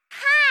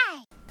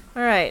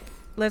All right.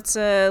 Let's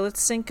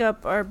sync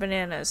up our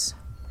bananas.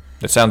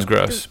 It sounds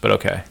gross, but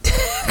okay.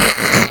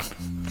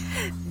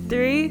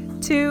 3,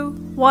 2,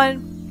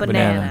 1.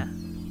 Banana.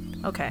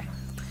 Okay.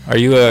 Are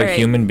you a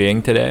human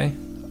being today?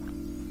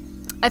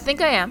 I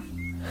think I am.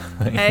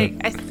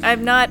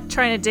 I'm not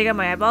trying to dig out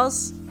my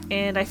eyeballs,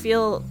 and I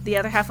feel the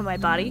other half of my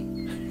body,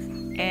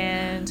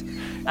 and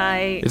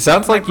It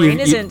sounds like brain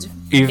isn't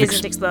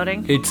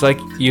exploding. It's like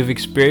you've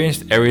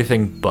experienced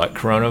everything but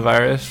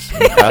coronavirus in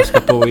the past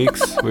couple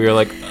weeks. Where you're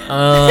like,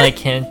 I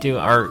can't do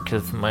art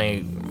because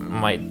I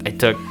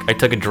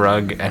took a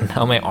drug and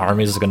now my arm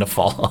is gonna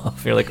fall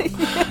off. You're like,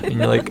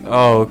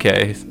 oh,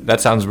 okay,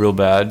 that sounds real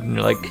bad. And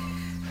you're like,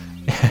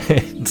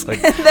 it's like.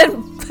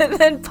 And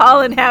then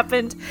pollen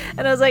happened,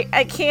 and I was like,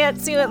 I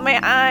can't see with my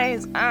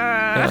eyes.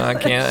 I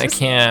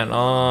can't.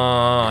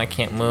 Oh, I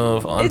can't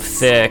move. Oh, I'm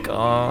sick.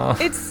 Oh.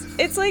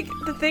 It's like,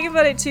 the thing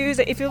about it too is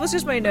that if it was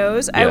just my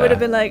nose, I would have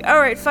been like, all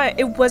right, fine.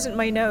 It wasn't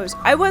my nose.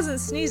 I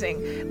wasn't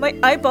sneezing. My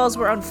eyeballs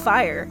were on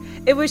fire.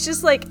 It was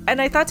just like, and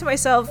I thought to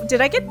myself,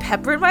 did I get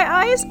pepper in my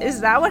eyes?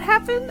 Is that what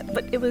happened?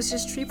 But it was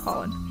just tree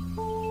pollen.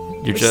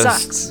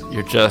 Sucks.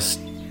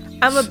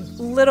 I'm a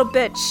little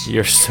bitch.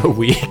 You're so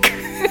weak.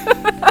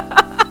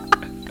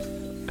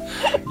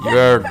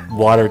 You're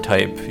water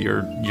type.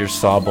 You're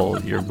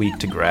Sobble. You're weak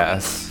to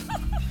grass.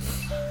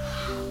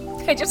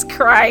 I just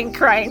cry and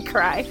cry and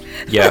cry.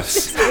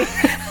 Yes.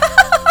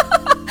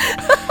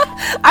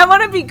 I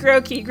want to be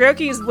Groki.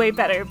 Groki is way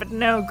better, but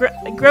no.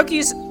 Groki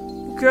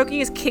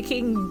is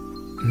kicking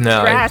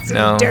grass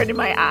and dirt in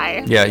my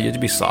eye. Yeah, you have to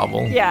be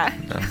Sobble. Yeah.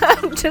 No.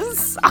 I'm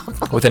just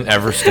Sobble. With an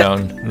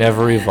Everstone.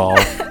 Never evolve.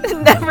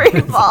 Never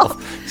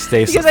evolve.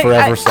 Stay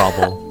forever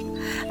Sobble.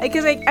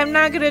 Because I'm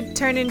not going to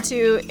turn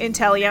into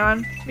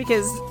Inteleon,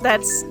 because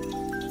that's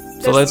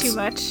too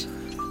much.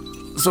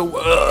 So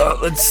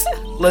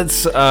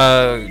let's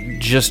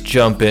just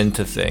jump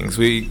into things.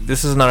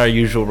 This is not our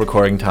usual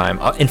recording time.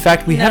 In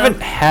fact, we haven't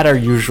had our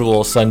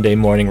usual Sunday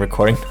morning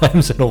recording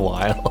times in a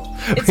while.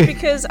 It's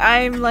because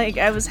I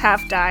was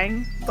half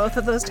dying both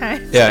of those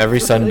times. Yeah, every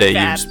Sunday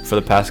for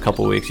the past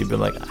couple weeks you've been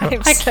like,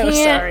 I'm so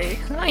sorry.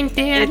 I'm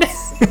dead.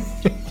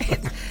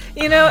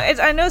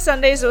 I know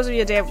Sunday's supposed to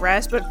be a day of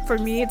rest, but for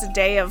me it's a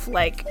day of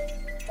like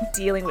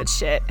dealing with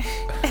shit,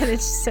 and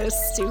it's so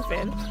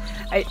stupid.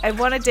 I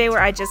want a day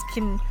where I just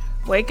can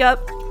wake up,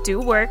 do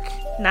work,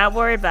 not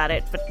worry about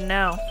it, but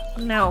no.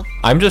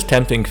 I'm just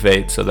tempting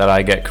fate so that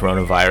I get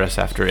coronavirus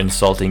after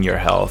insulting your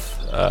health.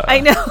 I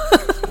know.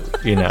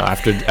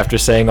 After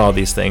saying all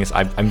these things,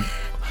 I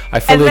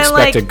fully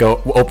expect to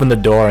go open the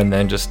door and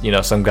then just,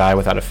 some guy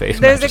without a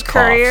face mask just coughs.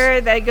 There's a courier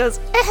that goes,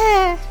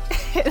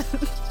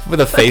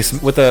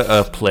 with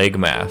a plague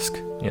mask,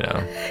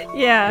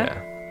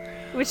 Yeah.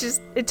 Which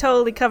it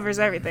totally covers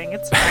everything.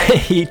 It's fine.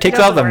 He takes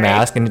out the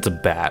mask and it's a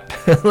bat.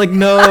 Like,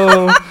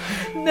 no.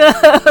 No.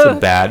 It's a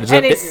bat.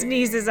 It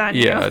sneezes on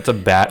you. Yeah, it's a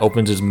bat,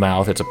 opens his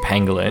mouth, it's a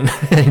pangolin,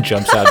 and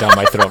jumps out down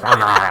my throat.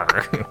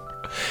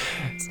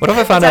 What if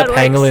I found out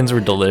pangolins were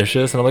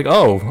delicious, and I'm like,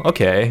 oh,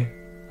 okay.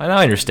 I now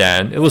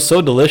understand. It was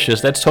so delicious,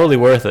 that's totally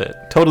worth it.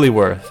 Totally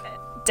worth.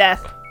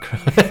 Death.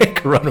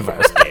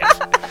 Coronavirus death.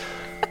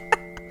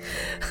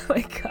 Oh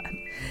my god.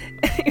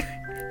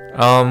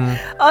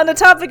 On the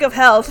topic of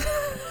health.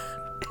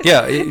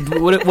 Yeah,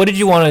 what did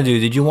you want to do?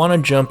 Did you want to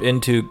jump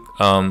into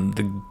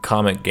the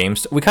comic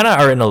games? We kind of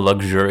are in a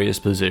luxurious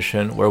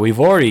position where we've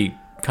already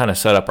kind of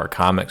set up our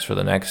comics for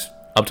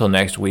up till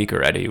next week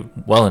already,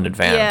 well in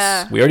advance.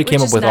 Yeah, we already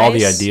came up with all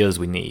the ideas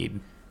we need.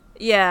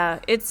 Yeah,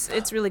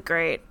 it's really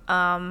great.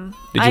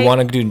 Did you want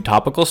to do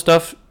topical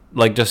stuff?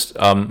 Like just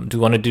do you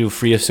want to do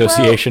free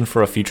association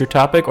for a future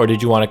topic, or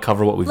did you want to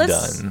cover what we've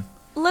done?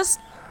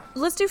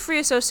 Let's do free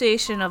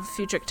association of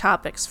future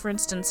topics. For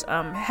instance,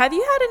 have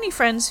you had any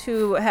friends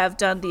who have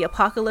done the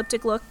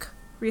apocalyptic look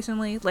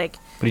recently? Like,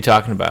 what are you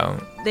talking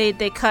about?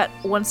 They cut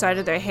one side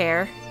of their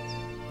hair,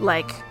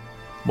 like,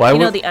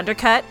 the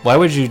undercut. Why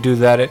would you do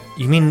that?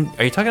 You mean,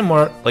 are you talking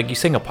more like you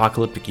saying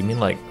apocalyptic? You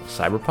mean like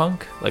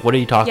cyberpunk? Like, what are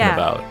you talking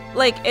about?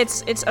 Like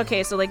it's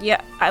okay. So like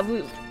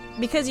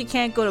because you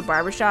can't go to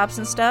barbershops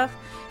and stuff.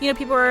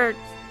 People are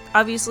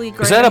obviously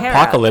growing Is that their hair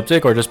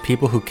apocalyptic or just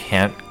people who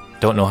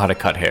don't know how to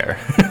cut hair?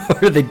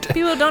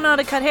 People don't know how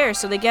to cut hair,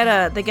 so they get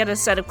a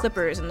set of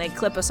clippers and they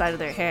clip a side of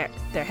their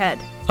head.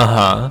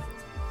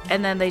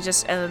 And then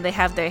they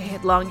have their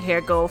long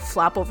hair go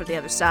flop over the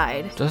other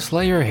side. Just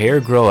let your hair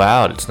grow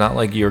out. It's not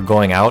like you're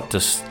going out to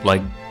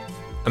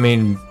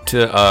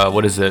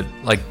what is it?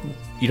 Like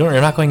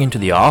you're not going into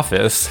the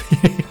office.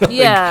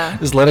 Yeah.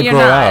 Just let it grow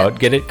out.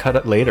 Get it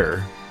cut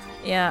later.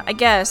 Yeah, I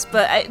guess,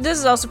 but this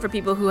is also for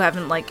people who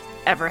haven't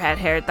ever had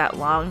hair that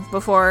long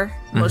before,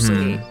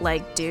 mostly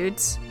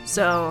dudes.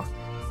 So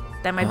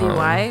that might be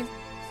why,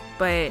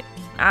 but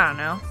I don't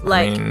know.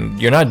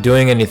 You're not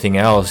doing anything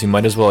else. You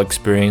might as well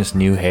experience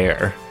new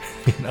hair.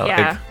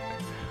 Yeah.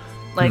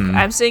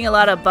 I'm seeing a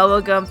lot of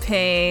bubblegum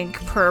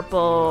pink,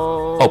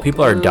 purple. Oh,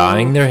 people are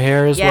dyeing their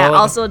hair as well? Yeah,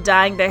 also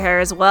dyeing their hair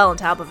as well on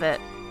top of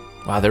it.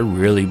 Wow, they're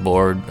really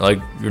bored.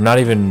 You're not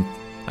even...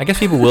 I guess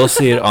people will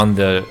see it on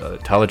the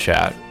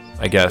telechat,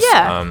 I guess.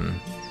 Yeah.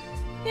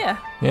 Yeah.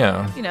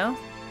 Yeah. You know.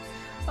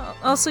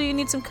 Also, you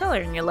need some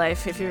color in your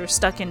life if you're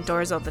stuck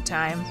indoors all the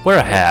time. Wear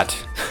a hat.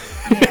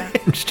 Yeah.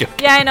 I'm just joking.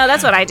 Yeah, I know.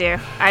 That's what I do.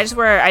 I just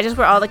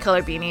wear all the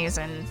color beanies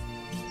and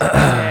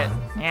that's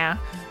it. Yeah.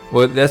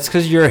 Well, that's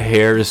because your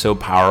hair is so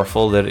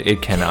powerful that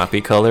it cannot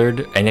be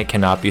colored and it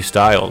cannot be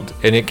styled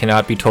and it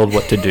cannot be told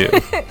what to do.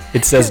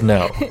 It says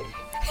no.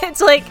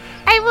 It's like,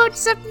 I won't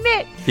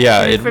submit.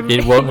 Yeah, it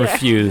won't Yeah.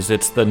 refuse.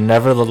 It's the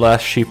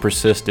nevertheless she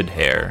persisted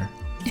hair.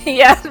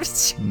 Yeah.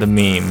 The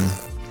meme.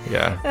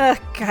 Yeah. Oh,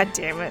 God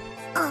damn it.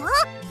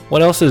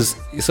 What else is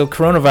so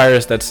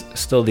coronavirus? That's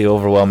still the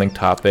overwhelming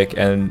topic,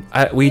 and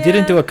we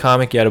didn't do a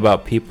comic yet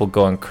about people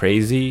going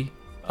crazy,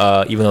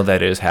 even though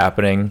that is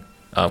happening.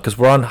 Because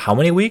we're on how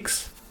many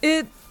weeks?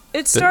 It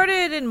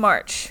started in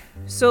March,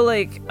 so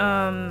like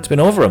It's been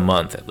over a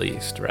month at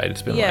least, right?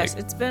 It's been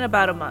it's been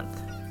about a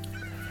month.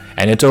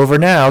 and it's over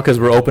now because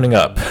we're opening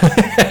up.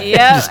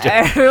 Yeah,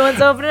 everyone's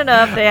opening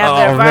up. They have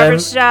their Oh, barber man.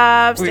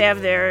 shops, they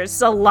have their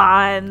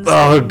salons.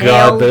 Oh and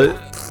god,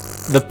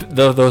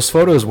 nail- those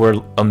photos were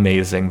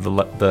amazing.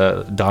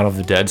 The Dawn of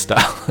the Dead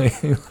style.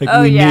 Like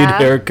Oh, we yeah.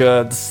 need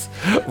haircuts.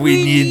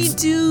 We need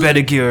to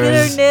pedicures.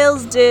 get our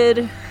nails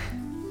did.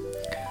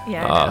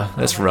 Yeah. I know.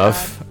 That's Oh my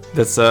rough. God.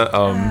 That's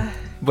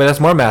but that's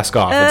more mask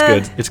off. It's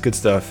good. It's good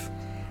stuff.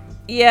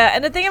 Yeah,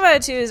 and the thing about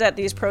it too is that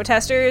these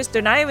protesters,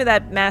 they're not even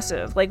that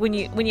massive. Like when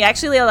you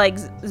actually like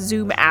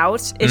zoom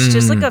out, it's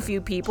just like a few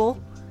people.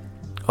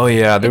 Oh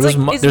yeah, It's there's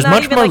not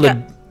much even more like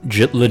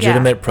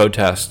legitimate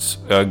protests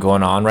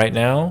going on right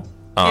now.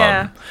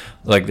 Yeah.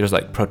 Like there's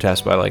like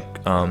protests by like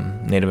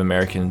Native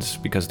Americans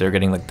because they're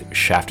getting like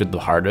shafted the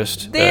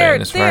hardest. They're in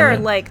this they're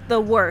environment. like the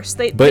worst.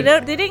 They But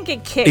didn't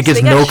get kicked. It gets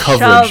they got no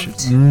coverage.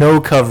 shoved.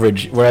 No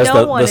coverage. Whereas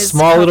No one the is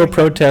small little covering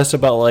it. protests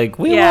about like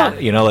we Yeah.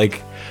 want, you know,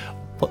 like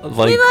We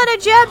want our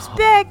jobs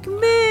back,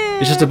 man.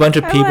 it's just a bunch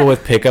of people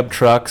with pickup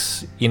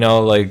trucks, you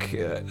know, like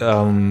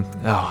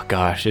oh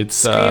gosh, it's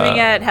screaming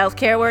at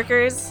healthcare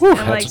workers. whew,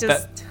 and like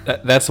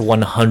that's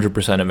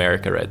 100%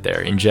 America right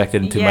there,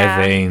 injected into my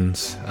Yeah.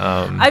 veins.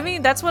 I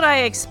mean, that's what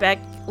I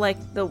expect like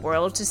the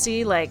world to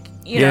see. Like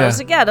you know, Yeah. it's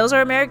like yeah, those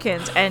are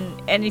Americans.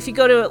 And if you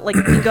go to like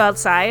you go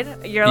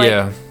outside, you're like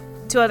yeah.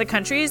 to other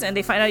countries, and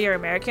they find out you're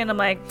American. I'm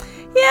like,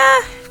 yeah,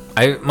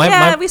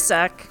 My we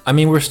suck. I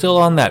mean, we're still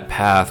on that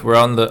path.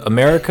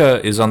 America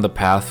is on the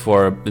path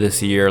for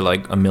this year,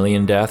 like 1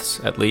 million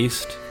deaths at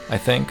least, I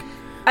think.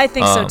 I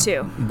think so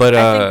too. but,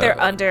 I think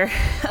they're under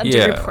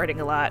yeah. reporting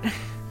a lot.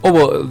 Oh,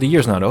 well, the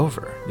year's not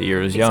over. The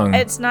year is young.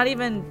 It's not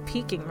even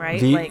peaking, right?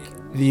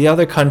 The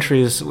other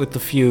countries with a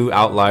few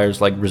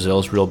outliers, like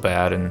Brazil's real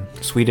bad, and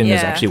Sweden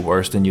is Yeah. actually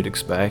worse than you'd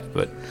expect.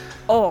 But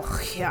oh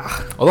yeah.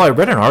 although I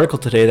read an article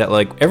today that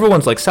like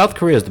everyone's like South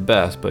Korea is the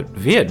best, but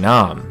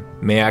Vietnam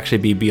may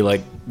actually be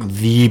like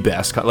the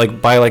best,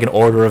 like by like an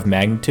order of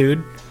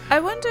magnitude. I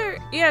wonder,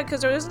 yeah,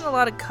 because there isn't a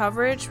lot of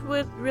coverage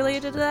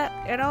related to that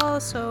at all.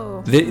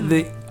 So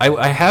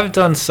I have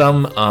done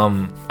some.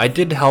 I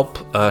did help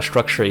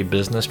structure a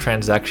business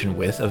transaction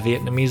with a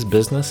Vietnamese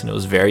business, and it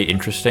was very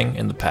interesting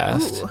in the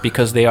past. Ooh.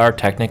 Because they are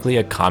technically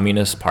a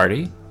communist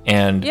party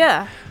and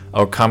yeah,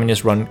 a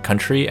communist-run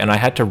country, and I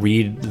had to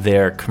read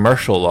their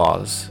commercial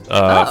laws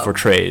for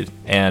trade,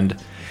 and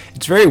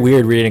it's very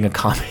weird reading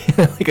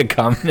like a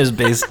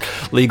communist-based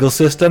legal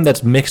system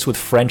that's mixed with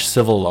French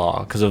civil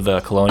law because of the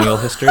colonial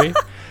history.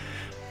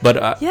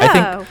 But I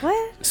think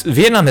what?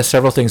 Vietnam has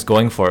several things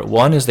going for it.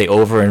 One is they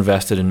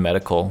overinvested in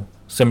medical,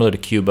 similar to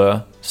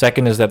Cuba.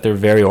 Second is that they're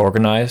very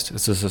organized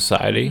as a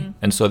society,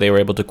 and so they were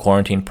able to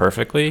quarantine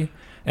perfectly.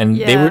 And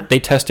they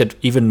tested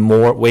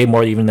way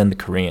more even than the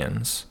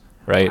Koreans,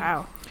 right?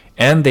 Wow.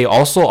 And they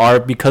also are,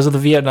 because of the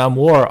Vietnam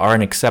War, are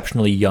an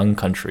exceptionally young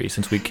country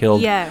since we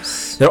killed.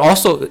 Yes. They're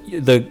also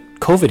the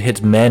COVID hits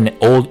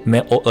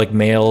like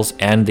males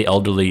and the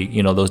elderly,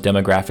 you know, those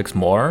demographics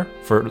more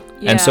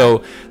Yeah. and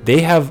so they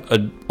have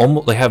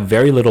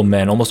very little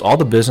men. Almost all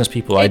the business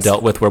people I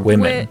dealt with were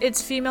women.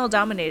 It's female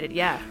dominated,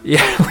 yeah.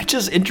 Yeah, which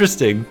is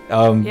interesting.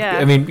 Yeah.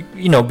 I mean,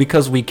 you know,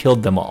 because we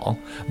killed them all,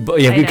 but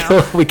yeah,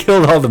 I we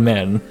killed all the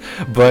men,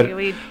 but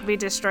we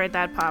destroyed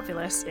that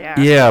populace, yeah.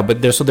 yeah,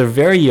 but they're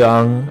very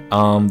young.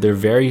 They're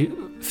very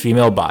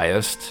female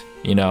biased.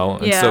 You know,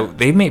 and so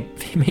they may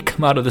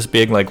come out of this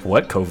being like,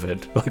 what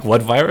COVID? Like,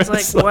 what virus?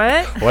 It's like,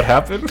 what? What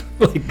happened?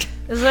 Like,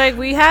 it's like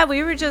we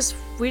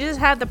just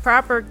had the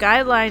proper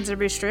guidelines and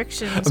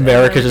restrictions.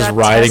 America's just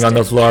riding on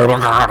the floor.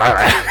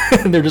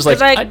 And they're just like,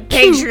 it's like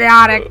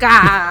patriotic.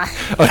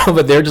 Oh no,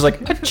 but they're just like,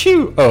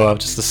 achoo. Oh,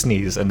 just a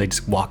sneeze, and they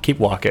just keep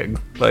walking.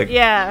 Like,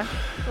 yeah,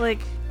 like.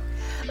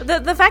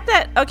 The fact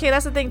that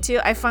that's the thing too.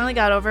 I finally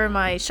got over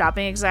my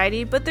shopping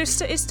anxiety, but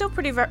it's still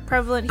pretty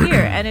prevalent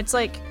here, and it's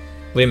like.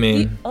 What do you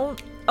mean?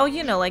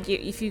 You know, like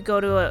if you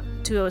go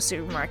to a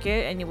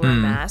supermarket and you wear a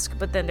mask,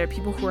 but then there are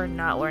people who are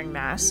not wearing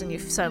masks, and you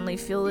suddenly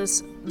feel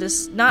this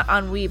this not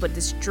ennui, but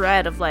this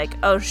dread of like,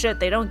 oh shit,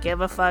 they don't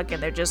give a fuck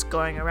and they're just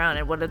going around,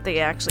 and what if they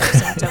actually have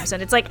symptoms?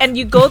 And it's like, and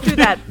you go through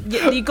that,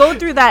 you go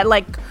through that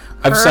like.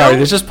 I'm sorry,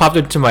 this just popped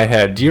into my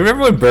head. Do you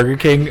remember when Burger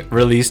King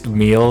released Happy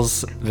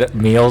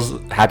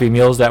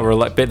Meals that were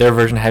like their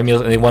version of Happy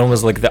Meals, and one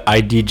was like the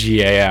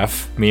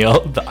IDGAF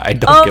meal, the I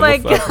don't give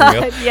a fuck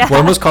meal. Yeah,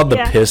 one was called the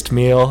pissed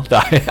meal, the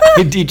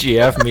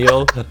IDGF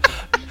meal.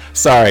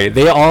 Sorry,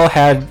 they all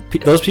had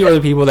those people are the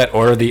people that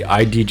order the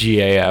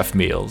IDGAF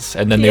meals,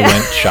 and then they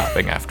went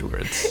shopping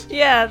afterwards.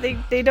 Yeah,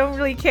 they don't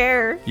really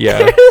care.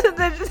 Yeah,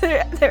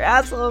 they're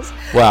assholes.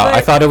 Wow, but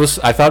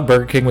I thought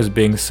Burger King was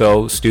being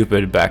so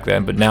stupid back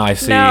then, but now I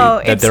see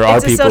that there are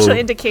people. It's a social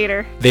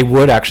indicator. They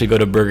would actually go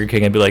to Burger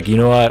King and be like, you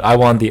know what, I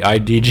want the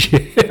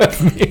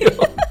IDGAF meal.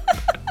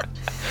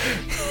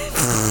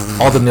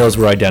 All the meals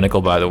were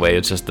identical, by the way.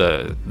 It's just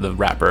the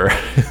wrapper.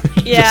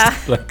 Yeah.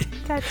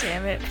 God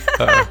damn it.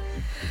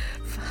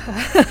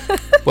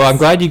 Well, I'm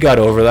glad you got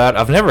over that.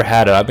 I've never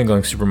had it. I've been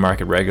going to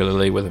supermarket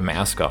regularly with a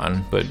mask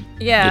on, but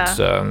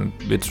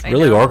it's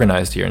really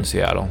organized here in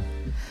Seattle.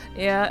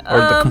 Yeah.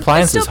 Or the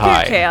compliance is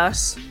high. Pure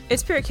chaos.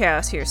 It's pure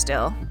chaos here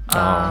still.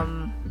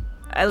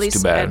 At least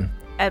too bad.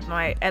 At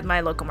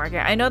my local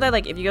market. I know that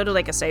like if you go to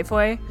like a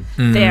Safeway,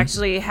 they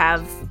actually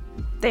have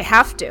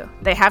to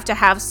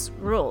have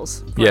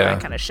rules for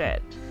that kind of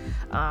shit.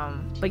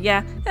 But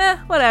yeah,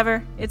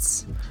 whatever.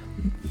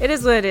 It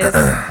is what it is.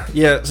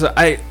 Yeah, so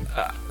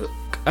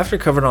after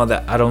covering all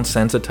that, I don't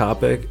sense a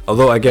topic.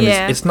 Although, again,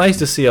 it's nice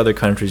to see other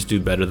countries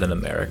do better than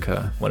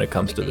America when it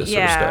comes to this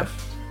sort of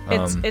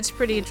stuff. It's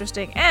pretty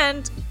interesting.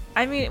 And,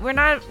 I mean, we're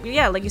not,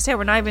 like you said,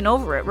 we're not even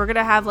over it. We're going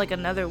to have, like,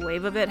 another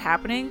wave of it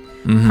happening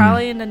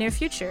probably in the near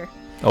future.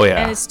 Oh,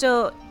 yeah. And it's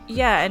still,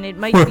 and it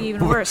might be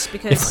even worse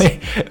because...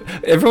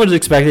 Everyone's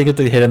expecting it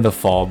to hit in the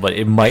fall, but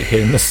it might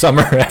hit in the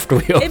summer after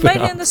we open It might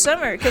hit in the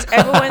summer because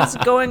everyone's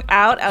going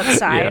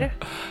outside.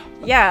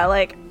 Yeah,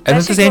 like... And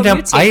at the same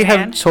time, I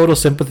have total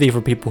sympathy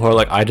for people who are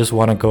like, I just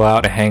want to go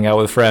out and hang out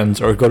with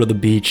friends or go to the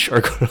beach or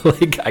go to,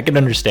 like, I can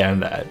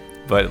understand that.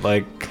 But,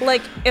 like...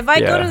 if I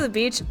go to the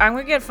beach, I'm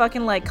going to get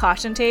fucking, like,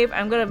 caution tape.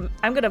 I'm gonna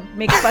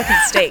make fucking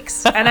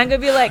steaks. And I'm going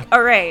to be like,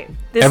 all right,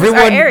 this is our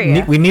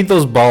area. We need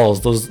those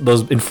balls, those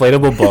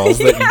inflatable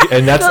balls.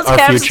 And that's our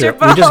future.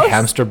 Balls. We just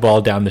hamster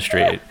ball down the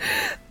street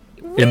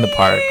in the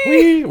park.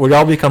 We'd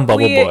all become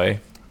Bubble Boy.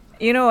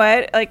 You know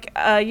what? Like,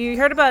 you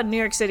heard about New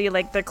York City,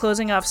 like, they're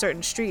closing off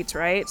certain streets,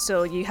 right?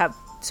 So you have,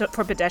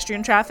 for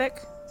pedestrian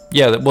traffic?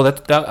 Yeah, well,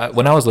 that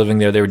when I was living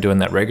there, they were doing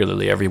that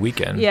regularly every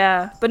weekend.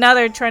 Yeah, but now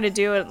they're trying to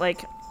do it,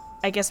 like,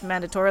 I guess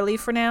mandatorily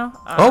for now.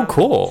 Oh,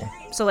 cool.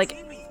 So, like,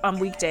 on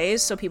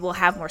weekdays, so people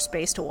have more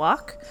space to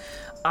walk.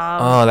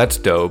 Oh, that's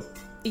dope.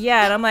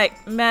 Yeah, and I'm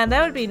like, man,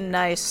 that would be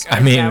nice. I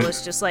mean, that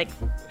was just like...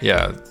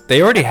 Yeah,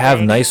 they already have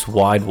nice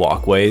wide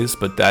walkways,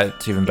 but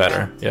that's even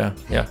better. Yeah.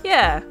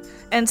 Yeah.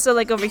 And so,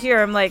 like, over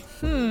here, I'm like,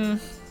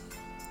 it's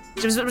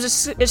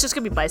just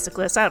gonna be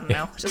bicyclists. I don't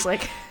know. It's just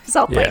like, it's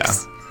all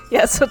bikes.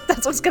 Yeah, so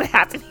that's what's gonna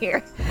happen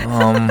here.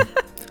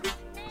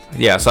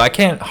 Yeah, so I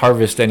can't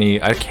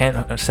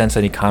sense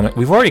any comic.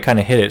 We've already kind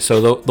of hit it.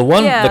 So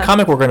the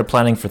comic we're going to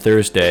planning for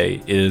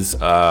Thursday is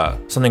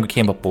something that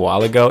came up a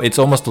while ago. It's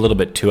almost a little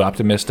bit too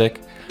optimistic,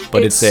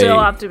 but it's so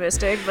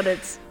optimistic, but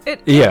it's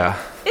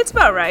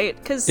about right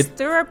because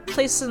there are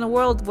places in the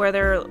world where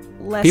there are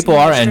less people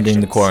are ending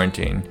the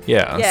quarantine.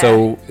 Yeah.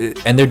 So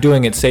and they're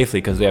doing it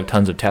safely because they have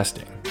tons of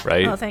testing,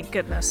 right? Oh, thank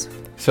goodness.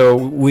 So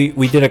we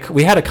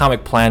had a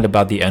comic planned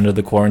about the end of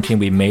the quarantine.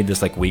 We made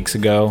this like weeks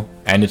ago,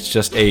 and it's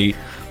just a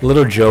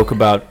little joke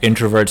about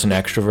introverts and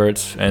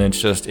extroverts, and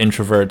it's just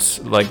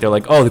introverts like they're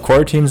like, oh, the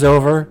quarantine's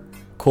over,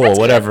 cool, that's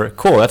whatever, good.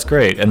 Cool, that's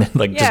great, and then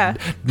like just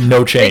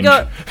no change.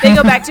 They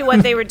go back to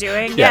what they were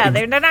doing.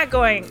 They're not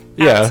going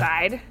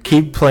outside.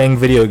 Keep playing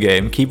video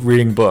game, keep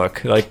reading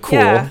book, like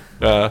cool.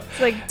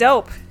 It's like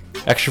dope.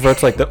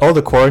 Extroverts like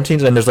the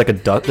quarantines, and there's like a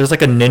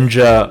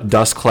ninja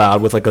dust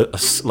cloud with like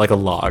a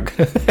log.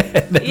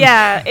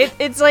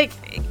 It's like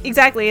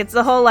exactly. It's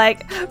the whole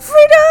like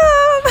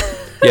freedom.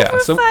 Yeah,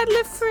 so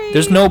live free.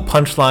 There's no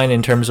punchline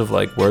in terms of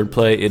like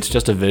wordplay. It's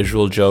just a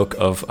visual joke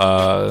of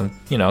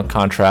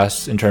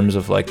contrasts in terms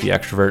of like the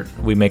extrovert.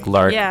 We make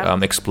Lark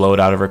explode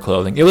out of her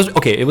clothing. It was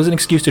an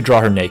excuse to draw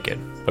her naked.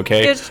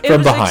 Okay, it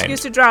was an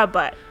excuse to draw a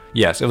butt.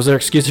 Yes, it was an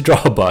excuse to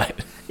draw a butt.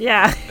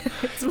 Yeah.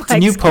 It's a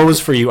new pose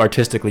for you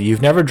artistically.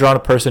 You've never drawn a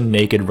person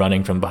naked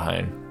running from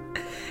behind.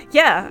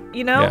 Yeah,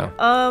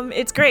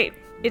 it's great.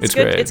 It's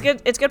good. Great. It's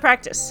good. It's good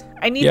practice.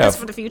 I need this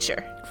for the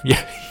future.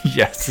 Yeah.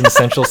 Yes, an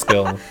essential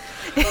skill.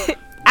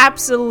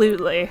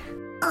 Absolutely.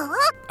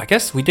 I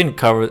guess we didn't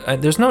cover.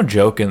 There's no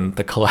joke in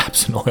the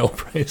collapse in oil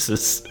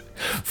prices.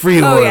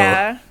 Free oil. Oh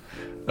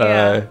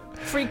yeah.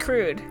 Free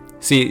crude.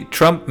 See,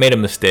 Trump made a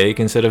mistake.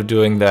 Instead of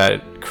doing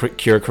that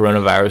cure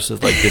coronavirus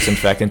with like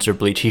disinfectants or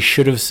bleach, he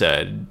should have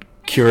said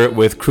cure it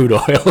with crude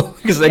oil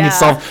because then you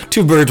solve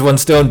two birds, one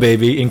stone,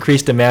 baby.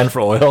 Increased demand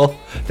for oil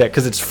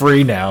because it's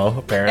free now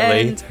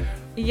apparently.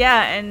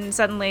 Yeah, and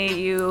suddenly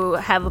you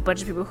have a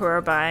bunch of people who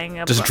are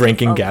buying just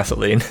drinking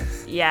gasoline.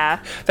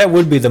 Yeah. That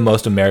would be the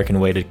most American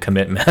way to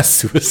commit mass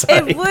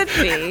suicide. It would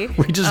be.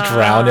 We just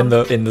drown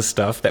in the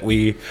stuff that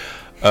we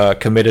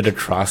committed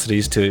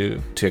atrocities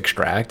to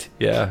extract.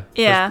 Yeah.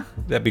 Yeah.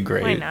 That'd be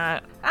great. Why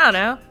not? I don't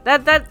know.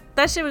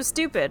 That shit was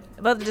stupid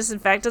about the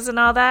disinfectants and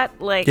all that.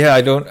 Like, yeah,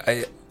 I don't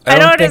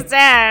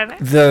understand.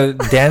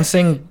 The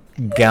dancing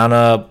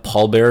Ghana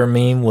pallbearer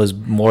meme was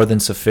more than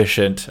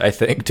sufficient, I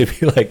think, to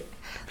be like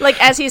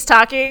as he's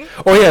talking.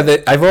 Oh yeah,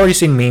 I've already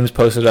seen memes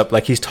posted up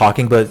like he's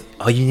talking, but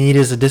all you need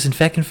is a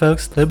disinfectant,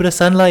 folks. A little bit of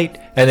sunlight,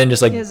 and then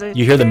just like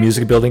you hear the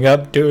music building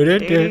up. Yeah,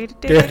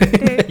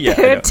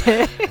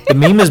 the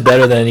meme is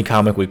better than any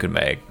comic we could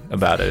make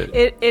about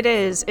it. It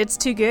is. It's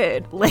too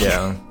good.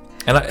 Yeah.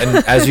 And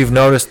as you've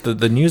noticed,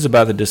 the news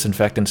about the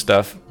disinfectant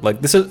stuff,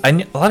 like a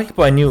lot of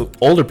people I knew,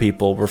 older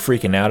people, were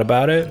freaking out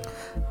about it.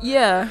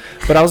 Yeah.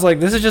 But I was like,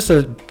 this is just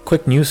a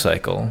quick news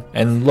cycle,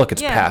 and look,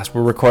 it's past.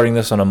 We're recording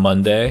this on a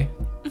Monday.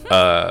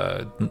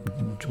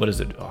 What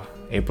is it? Oh,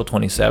 April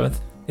 27th.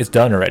 It's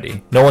done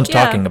already. No one's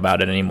talking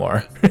about it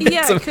anymore.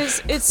 Yeah,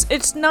 because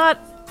it's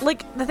not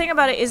like the thing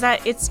about it is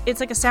that it's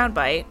like a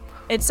soundbite.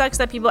 It sucks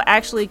that people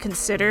actually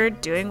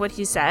considered doing what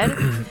he said.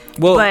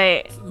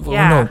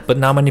 No, but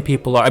not many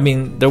people are. I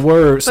mean, there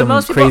were some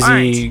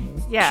crazy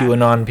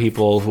QAnon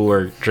people who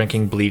were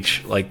drinking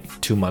bleach like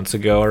 2 months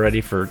ago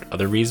already for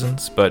other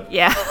reasons. But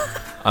yeah,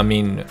 I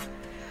mean,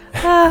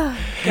 God.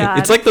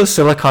 It's like those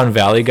Silicon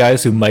Valley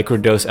guys who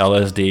microdose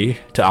LSD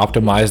to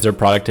optimize their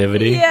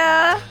productivity.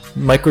 Yeah.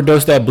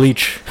 Microdose that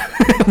bleach.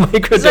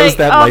 Microdose like,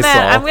 that Lysol.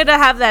 Man, I'm gonna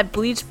have that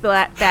bleach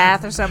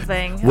bath or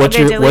something. What's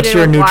your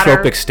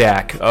nootropic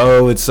stack?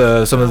 Oh, it's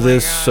some of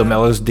this, some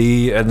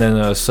LSD, and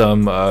then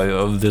some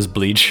of this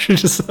bleach.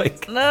 Just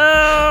like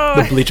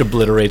the bleach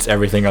obliterates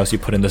everything else you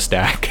put in the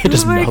stack. It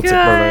just melts it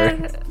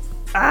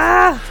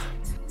forever.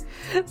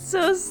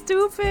 So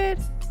stupid.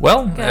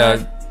 Well,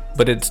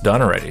 but it's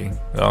done already.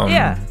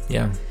 Yeah.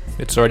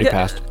 It's already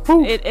passed.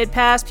 It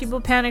passed.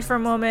 People panicked for a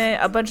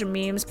moment. A bunch of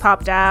memes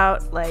popped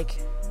out. Like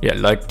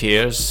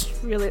tears.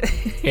 Really.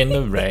 In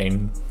the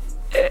rain.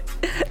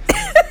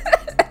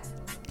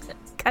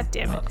 God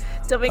damn it!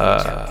 Don't make me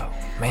joke.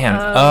 Man.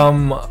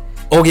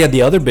 Oh yeah.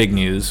 The other big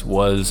news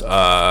was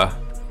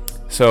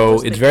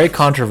so it's very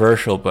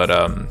controversial, but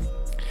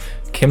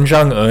Kim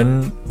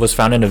Jong-un was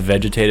found in a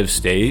vegetative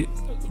state.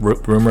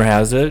 Rumor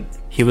has it.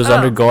 He was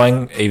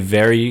undergoing a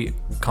very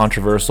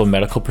controversial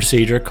medical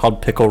procedure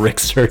called Pickle Rick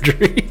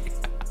surgery.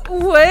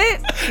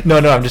 What? No,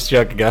 I'm just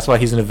joking. That's why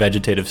he's in a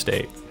vegetative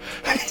state.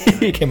 He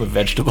became a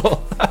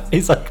vegetable.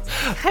 He's like,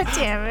 God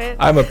damn it.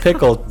 I'm a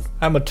pickle.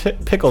 I'm a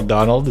pickle,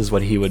 Donald, is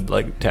what he would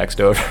like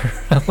text over.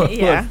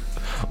 Yeah.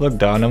 Look,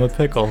 Don, I'm a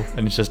pickle.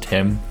 And it's just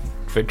him.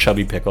 Very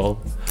chubby pickle.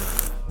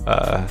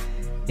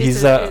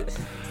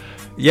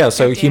 Yeah,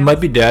 so he might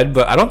be dead,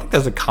 but I don't think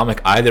that's a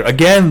comic either.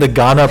 Again, the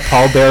Ghana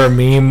pallbearer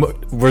meme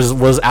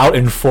was out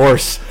in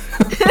force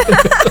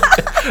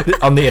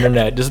on the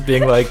internet, just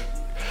being like,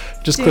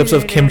 just clips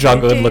of Kim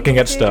Jong-un looking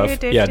at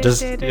stuff. Yeah,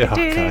 just, oh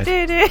god.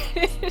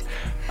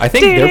 I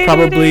think they're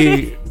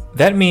probably,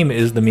 that meme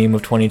is the meme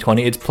of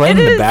 2020. It's playing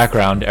in the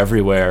background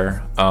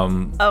everywhere. Oh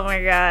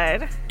my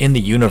god. In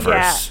the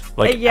universe.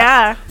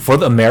 Yeah.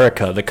 For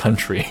America, the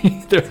country.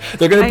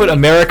 they're gonna put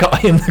America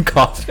in the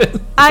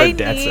coffin. I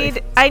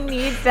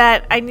need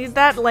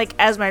that like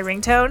as my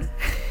ringtone.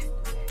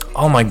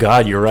 Oh my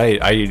god, you're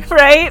right.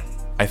 Right?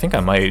 I think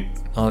I might.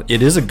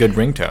 It is a good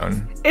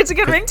ringtone. It's a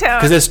good ringtone.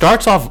 Because it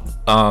starts off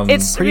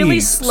it's pretty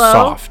really slow.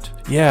 Soft.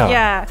 Yeah.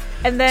 Yeah.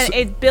 And then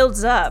it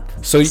builds up.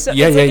 So it's like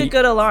a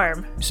good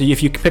alarm. So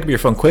if you pick up your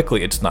phone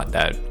quickly, it's not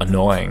that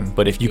annoying.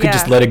 But if you could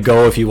just let it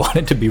go if you want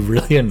it to be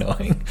really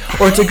annoying.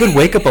 Or it's a good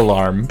wake up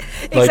alarm.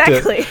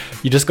 Exactly.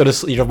 You just go to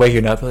sleep, you're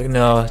waking up like,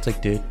 no, it's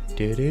like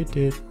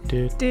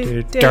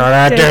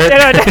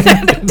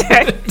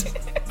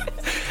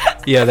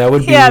yeah, that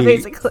would be. Yeah,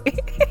 basically.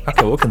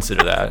 Okay, we'll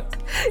consider that.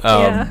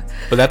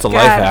 But that's a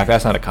life hack.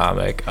 That's not a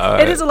comic.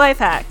 It is a life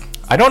hack.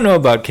 I don't know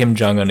about Kim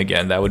Jong-un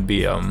again. That would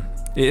be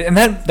and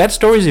that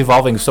story is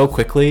evolving so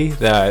quickly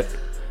that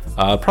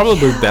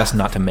probably best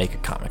not to make a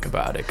comic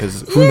about it,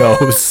 because who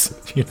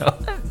knows, you know?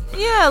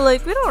 Yeah,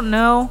 like we don't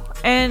know,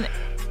 and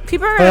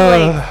people are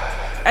like,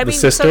 I mean,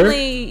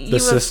 suddenly the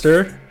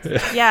sister.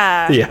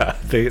 Yeah. Yeah.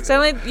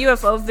 Suddenly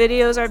UFO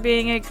videos are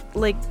being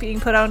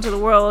put out into the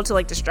world to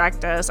like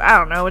distract us. I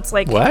don't know. It's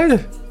like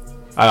what?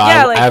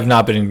 I have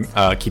not been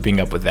keeping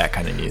up with that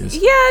kind of news.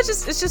 Yeah,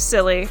 it's just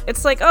silly.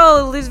 It's like,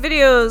 oh, these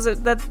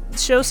videos that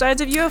show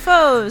signs of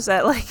UFOs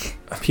that like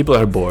people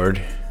are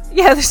bored.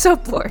 Yeah, they're so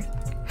bored.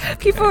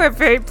 People are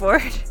very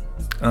bored.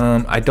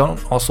 I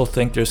don't also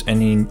think there's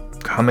any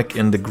comic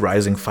in the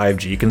rising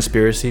 5G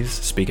conspiracies.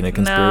 Speaking of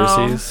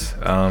conspiracies,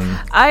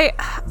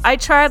 I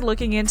tried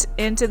looking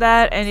into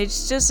that, and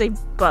it's just a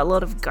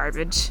buttload of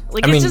garbage.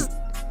 Like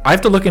I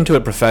have to look into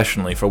it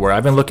professionally for where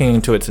I've been looking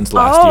into it since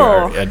last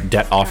year at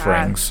debt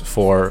offerings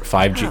for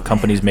 5G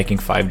companies making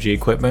 5G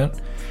equipment.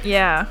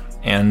 Yeah.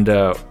 And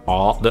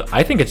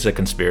I think it's a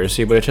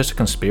conspiracy, but it's just a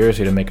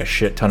conspiracy to make a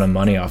shit ton of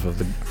money off of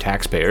the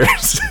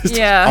taxpayers.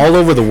 Yeah. All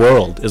over the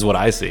world is what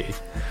I see.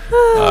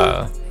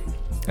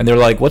 And they're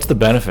like, what's the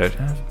benefit?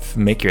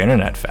 Make your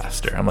internet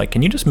faster. I'm like,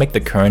 can you just make the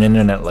current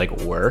internet like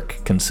work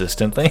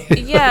consistently?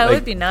 Yeah, Like, it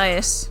would be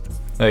nice.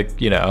 like,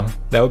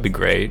 that would be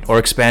great. Or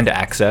expand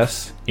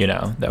access,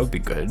 that would be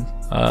good.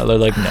 They're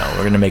like, no,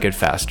 we're gonna make it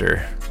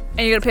faster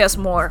And you're gonna pay us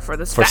more for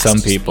this for some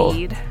faster people,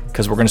 speed.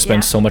 because we're gonna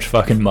spend Yeah. so much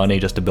fucking money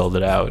just to build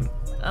it out.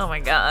 Oh my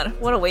god,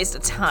 what a waste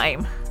of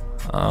time.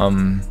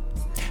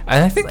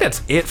 And I think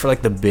that's it for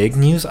like the big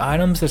news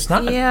items. There's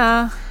not.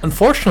 Yeah.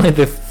 Unfortunately,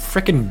 the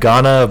freaking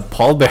Ghana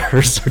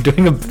pallbearers are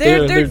doing a.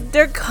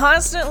 They're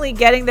constantly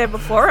getting there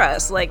before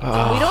us. Like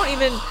we don't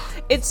even.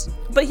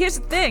 But here's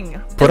the thing.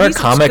 Put At our least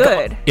it's comic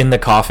good. in the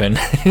coffin.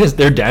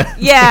 They're dead.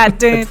 Yeah.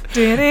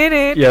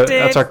 Yeah,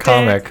 that's our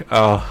comic.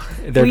 Oh,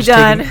 they're We just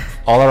taking done.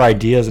 all our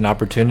ideas and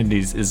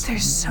opportunities. They're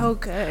so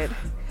good.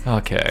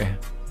 Okay.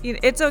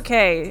 It's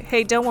okay.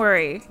 Hey, don't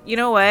worry. You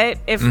know what?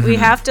 If Mm-hmm.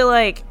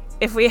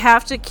 we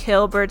have to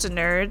kill Birds and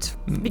Nerds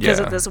because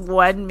Yeah. of this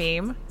one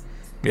meme,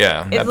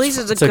 Yeah. At least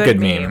it's a good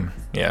meme.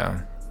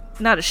 Yeah.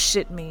 not a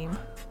shit meme.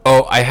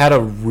 Oh, I had a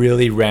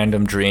really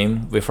random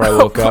dream before I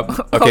woke up.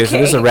 Okay, so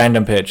this is a Okay.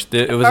 random pitch.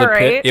 It was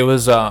Alright. it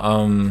was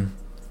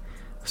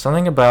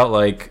something about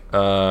like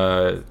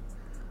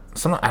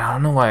some, I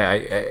don't know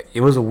why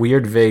it was a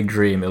weird vague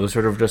dream. It was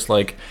sort of just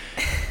like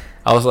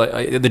I was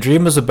like the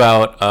dream was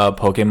about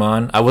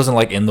Pokemon. I wasn't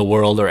like in the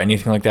world or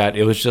anything like that.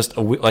 It was just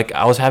like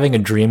I was having a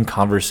dream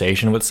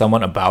conversation with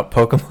someone about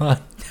Pokemon.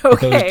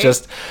 Okay. It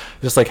was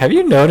just like, have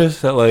you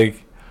noticed that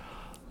like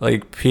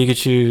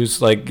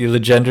Pikachu's like the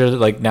gender,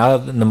 like now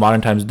in the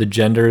modern times the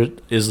gender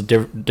is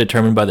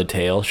determined by the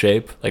tail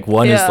shape. Like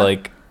one is Yeah.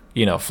 like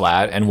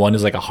flat and one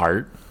is like a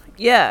heart,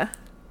 Yeah.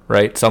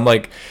 right? So I'm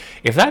like,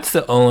 if that's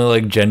the only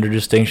like gender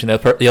distinction,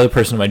 the other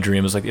person in my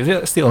dream was like, if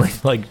that's the only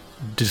like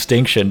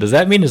distinction, does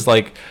that mean is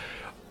like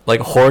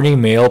horny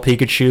male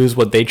Pikachu's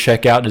what they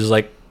check out is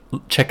like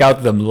check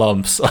out them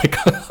lumps like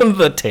on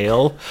the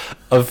tail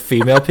of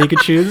female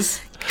Pikachu's?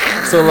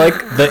 So like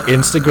the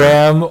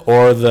Instagram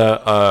or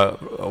the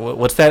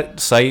what's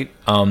that site,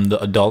 the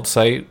adult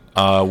site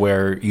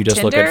where you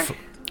just look at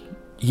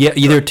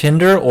either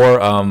Tinder or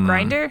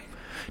Grindr?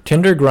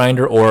 Tinder,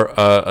 Grindr, or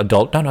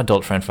not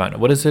adult friend finder.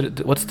 What is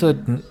it? What's the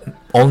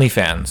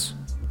OnlyFans?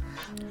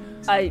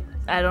 I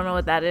don't know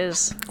what that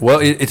is. Well,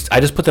 it's I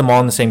just put them all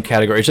in the same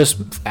category. It's just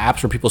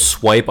apps where people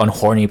swipe on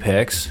horny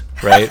pics,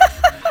 right?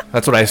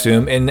 That's what I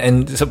assume.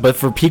 But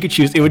for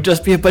Pikachu's, it would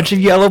just be a bunch of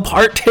yellow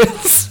part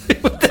tails.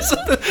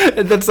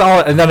 That's all.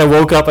 And then I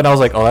woke up and I was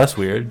like, oh, that's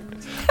weird.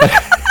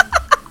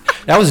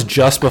 That was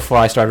just before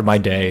I started my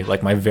day,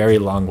 like my very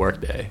long work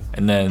day.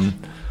 And then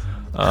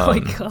Oh my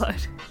god.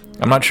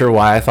 I'm not sure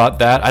why I thought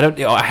that.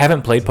 I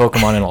haven't played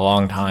Pokemon in a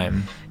long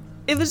time.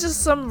 It was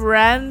just some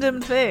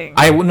random thing.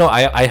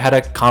 I had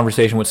a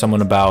conversation with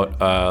someone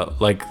about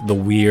like the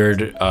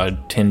weird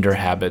Tinder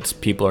habits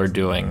people are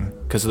doing,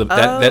 because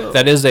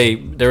there is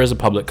a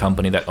public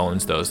company that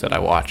owns those that I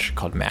watch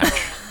called Match.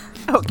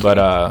 Okay.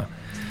 But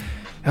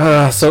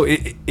so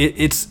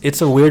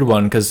it's a weird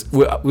one, because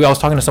I was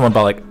talking to someone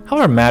about like how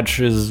are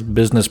Match's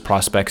business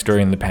prospects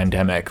during the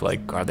pandemic,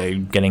 like are they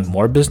getting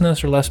more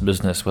business or less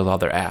business with all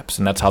their apps,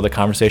 and that's how the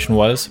conversation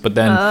was. But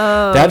then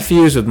that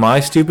fused with my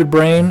stupid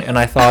brain, and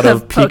I thought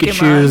of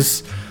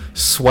Pikachu's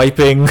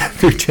swiping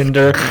through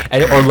Tinder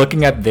or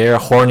looking at their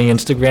horny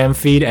Instagram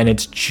feed, and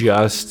it's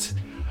just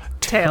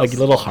Tails. like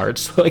little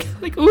hearts, like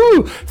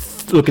ooh,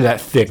 look at that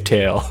thick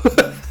tail.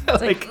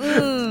 like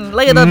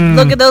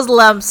Look at those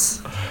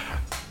lumps.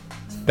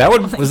 that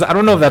was I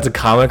don't know if that's a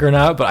comic or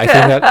not, but I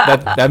think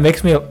that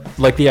makes me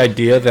like the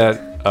idea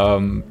that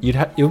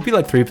it would be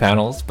like 3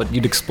 panels, but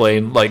you'd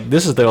explain like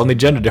this is the only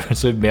gender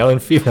difference between male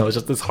and female. It's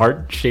just this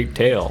heart-shaped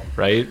tail,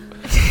 right?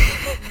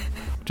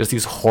 Just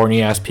these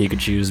horny ass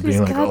Pikachus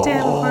being like,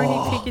 Goddamn oh,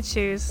 horny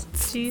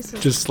Pikachus. Jesus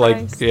just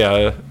Christ. like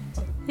yeah,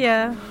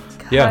 Yeah.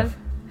 God. Yeah.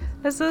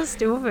 That's so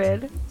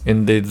stupid.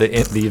 in the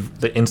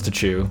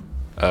Instachew,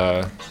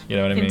 you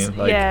know what I mean?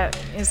 Like, Yeah,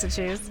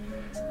 Instachus.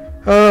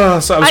 oh,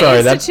 so I'm I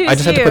sorry. insta-choose I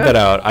just had to you. put that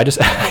out. I just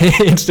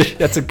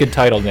that's a good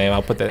title name.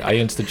 I'll put that. I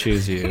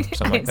insta-choose you,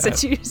 something like that.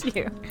 Instachus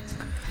you.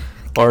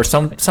 Or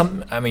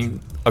some. I mean,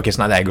 okay, it's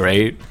not that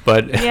great,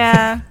 but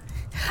Yeah.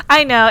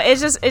 I know.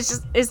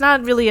 It's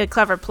not really a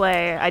clever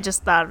play. I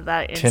just thought of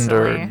that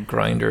instantly. Tinder,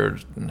 Grinder.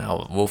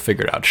 No, we'll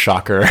figure it out.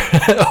 Shocker.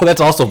 Oh,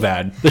 that's also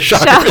bad. The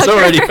Shocker is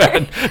already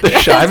bad. I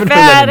haven't heard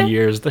that in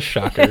years. The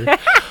Shocker.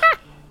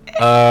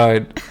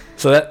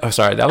 So that. Oh,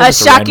 sorry. That was A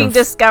just shocking random,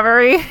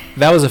 That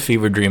that was a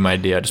fever dream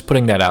idea. Just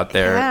putting that out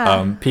there.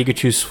 Yeah.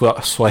 Pikachu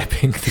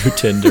swiping through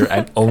Tinder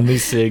and only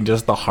seeing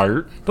just the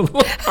heart, the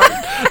little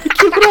heart, the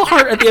cute little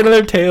heart at the end of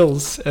their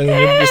tails, and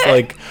then just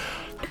like.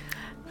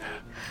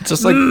 It's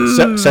just like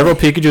several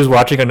Pikachus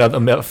watching another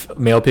male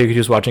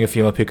Pikachu's watching a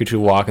female Pikachu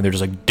walk, and they're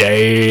just like,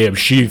 "Damn,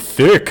 she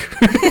thick."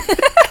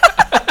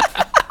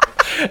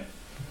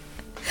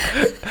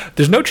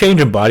 There's no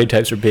change in body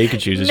types for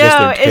Pikachus. It's just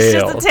No, their tail. it's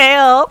just the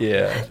tail.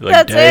 Yeah.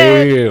 Like, That's it.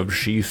 damn,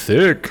 she's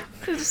thick.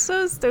 It's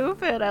so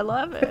stupid. I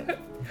love it.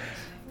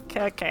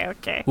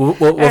 Okay. We'll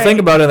right. think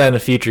about it in the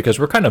future because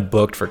we're kind of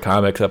booked for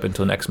comics up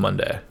until next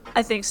Monday.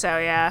 I think so,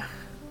 yeah.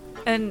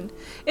 And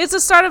it's the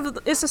start of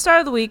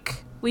the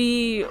week.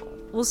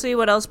 We'll see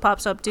what else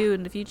pops up too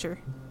in the future.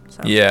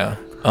 So. Yeah.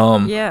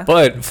 Yeah.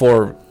 But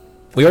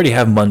we already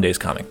have Monday's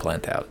comic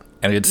planned out,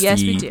 and it's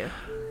we do.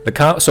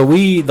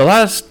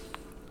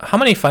 How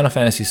many Final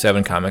Fantasy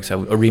VII comics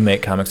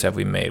remake comics have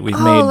we made? We've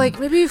made like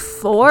maybe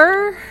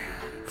 4.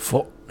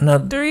 4. No,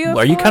 3 or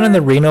 4? Are you counting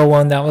the Reno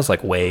one? That was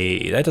like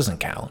that doesn't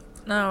count.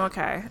 No,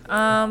 okay.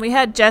 We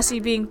had Jesse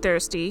being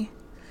thirsty.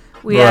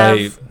 We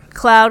Right. have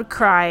Cloud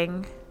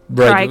crying.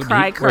 Right,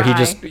 Cry. where he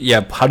just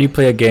how do you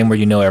play a game where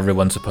you know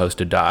everyone's supposed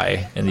to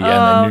die in the end,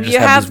 and you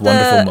just have these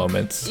wonderful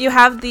moments? You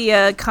have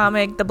the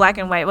comic, the black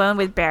and white one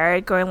with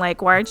Barrett going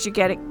like, "Why aren't you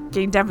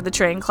getting down for the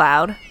train,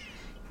 Cloud?"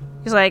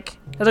 He's like,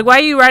 "Why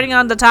are you riding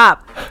on the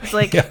top?" It's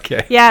like,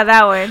 Okay. Yeah,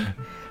 that one.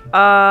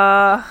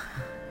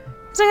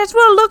 It's like I just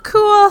want to look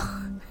cool.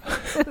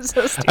 It's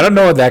so stupid. I don't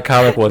know what that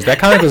comic was. That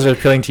comic was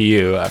appealing to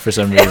you for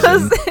some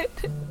reason.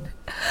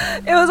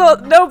 It was all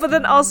no, but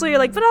then also you're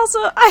like, but also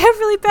I have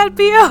really bad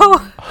BO.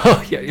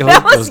 Oh yeah,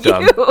 That was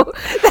dumb. you.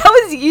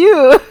 That was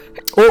you.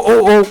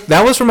 Oh,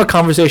 that was from a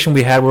conversation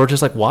we had where we're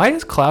just like, why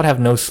does Cloud have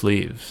no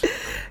sleeves?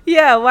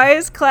 Yeah, why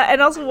is Cloud,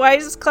 and also why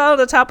is Cloud on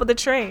the top of the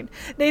train?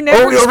 They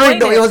never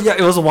explained it.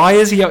 It was why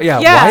is he?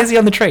 Why is he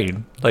on the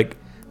train? Like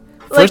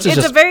it's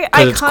a very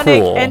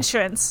iconic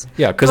entrance.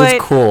 Yeah, because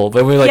it's cool.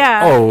 But we're like,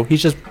 yeah. oh,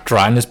 he's just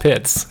drying his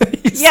pits.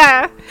 He's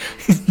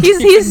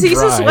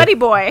a sweaty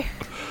boy.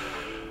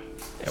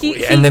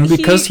 And then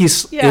because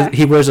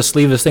he wears a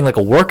sleeveless thing like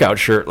a workout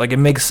shirt, like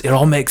it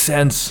all makes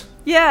sense.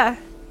 Yeah.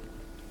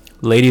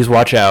 Ladies,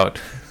 watch out.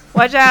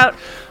 Watch out.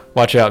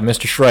 Watch out,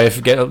 Mr.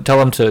 Shrife.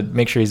 Tell him to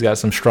make sure he's got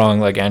some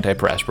strong like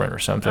antiperspirant or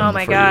something. Oh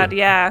my god,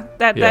 yeah.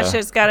 That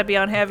shit's got to be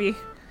on heavy.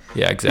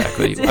 Yeah,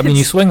 exactly. I mean,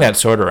 you swing that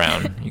sword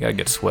around, you gotta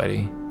get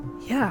sweaty.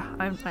 Yeah,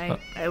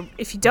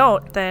 if you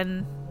don't,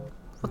 then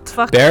what the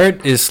fuck?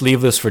 Barrett is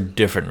sleeveless for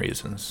different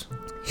reasons.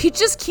 He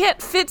just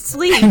can't fit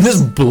sleeves. He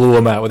just blew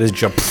him out with his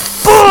jump.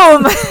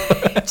 Boom!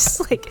 Just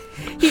like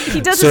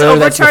he does his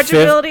overcharge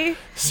ability,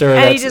 Sir,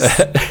 and he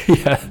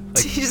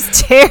just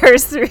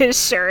tears through his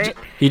shirt.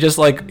 He just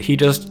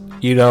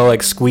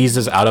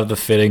squeezes out of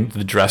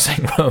the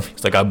dressing room.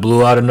 He's like, I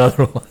blew out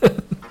another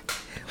one.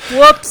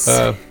 Whoops.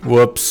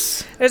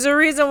 Whoops. There's a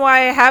reason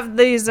why I have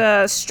these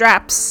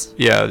straps.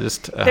 Yeah,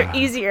 they're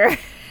easier.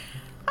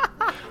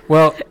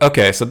 Well,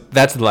 okay, so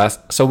that's the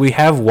last. So we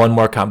have one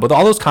more comic. But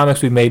all those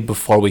comics we made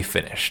before we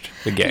finished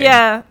the game.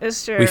 Yeah,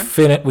 it's true.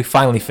 We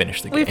finally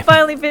finished the game. We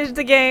finally finished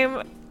the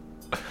game.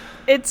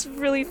 It's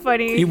really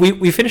funny.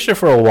 We finished it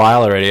for a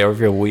while already,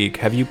 over a week.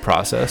 Have you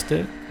processed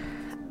it?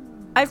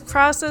 I've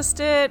processed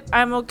it.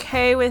 I'm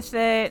okay with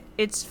it.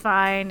 It's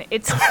fine.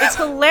 It's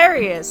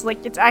hilarious.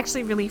 Like, it's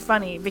actually really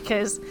funny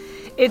because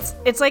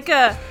it's like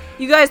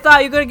you guys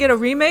thought you were gonna get a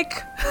remake?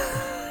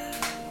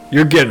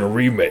 You're getting a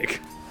remake.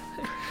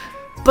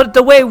 But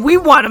the way we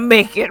want to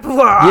make it.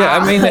 Yeah,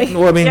 I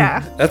mean, yeah.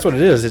 That's what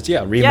it is. It's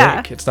remake.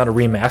 Yeah. It's not a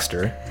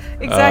remaster.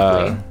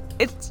 Exactly.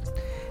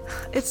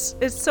 It's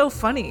so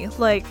funny.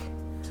 Like,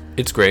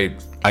 it's great.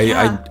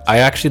 I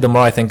actually, the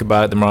more I think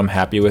about it, the more I'm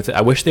happy with it.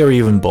 I wish they were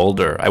even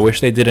bolder. I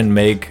wish they didn't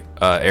make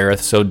Aerith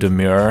so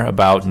demure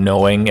about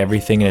knowing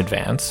everything in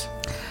advance.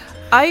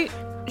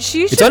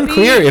 It's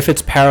unclear if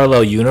it's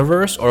parallel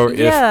universe or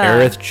if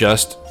Aerith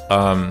just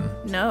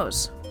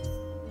knows.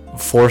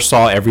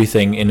 Foresaw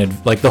everything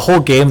like the whole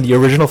game, the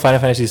original Final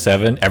Fantasy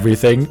VII,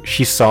 everything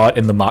she saw it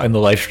in the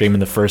live stream in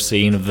the first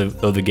scene of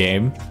the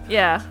game.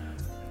 Yeah.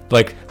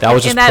 Like that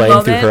was just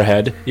playing through her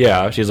head.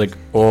 Yeah, she's like,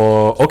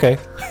 oh, okay.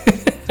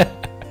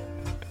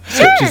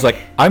 Sure. She's like,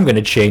 I'm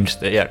gonna change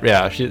that. Yeah.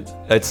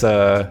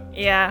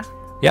 Yeah.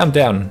 Yeah, I'm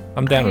down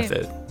with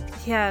it.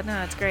 Yeah,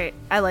 no, it's great.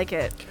 I like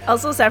it.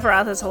 Also,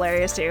 Sephiroth is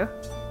hilarious too.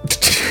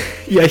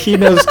 Yeah, he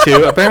knows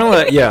too.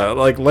 Apparently, yeah,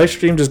 like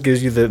Livestream just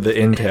gives you the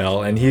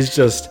intel, and he's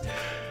just.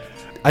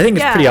 I think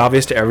it's pretty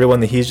obvious to everyone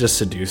that he's just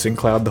seducing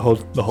Cloud the whole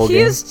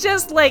game. He's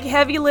just like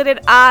heavy-lidded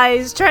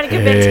eyes, trying to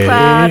convince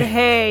Cloud,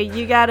 "Hey,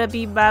 you gotta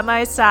be by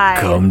my side.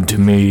 Come to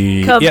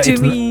me. Come to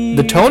me."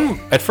 The tone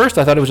at first,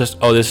 I thought it was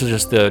just, this is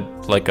just a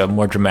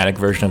more dramatic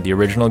version of the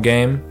original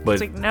game, but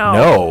it's like,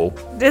 no,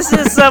 this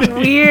is some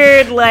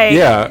weird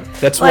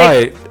that's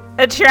why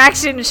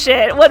attraction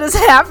shit. What is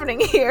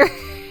happening here?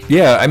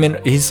 Yeah, I mean,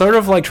 he's sort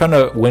of like trying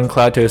to win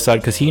Cloud to his side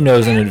because he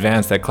knows in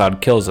advance that Cloud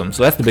kills him.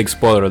 So that's the big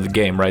spoiler of the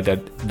game, right?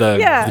 That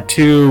the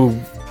two,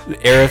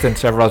 Aerith and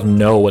Sephiroth,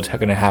 know what's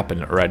going to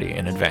happen already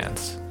in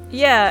advance.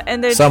 Yeah,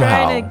 and they're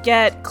trying to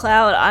get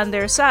Cloud on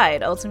their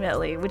side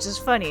ultimately, which is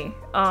funny.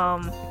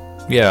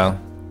 Yeah,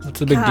 that's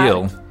a big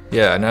deal.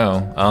 Yeah, I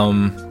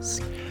know.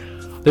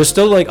 There's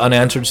still like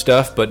unanswered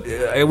stuff, but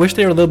I wish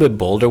they were a little bit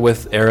bolder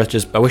with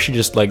Aerith. I wish she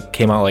just like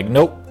came out like,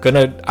 nope,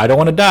 I don't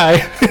want to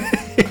die.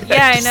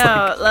 Yeah, I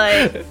know.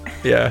 Like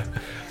yeah.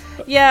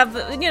 Yeah,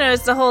 but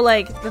it's the whole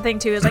the thing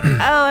too is oh,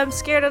 I'm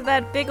scared of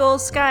that big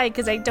old sky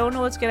because I don't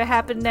know what's gonna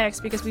happen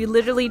next because we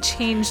literally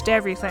changed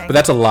everything. But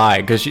that's a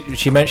lie because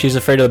she meant she's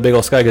afraid of the big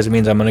old sky because it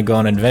means I'm gonna go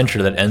on an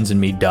adventure that ends in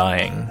me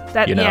dying.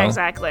 Yeah,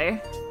 exactly.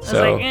 I was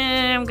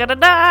I'm gonna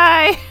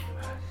die.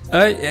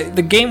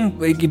 The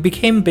game it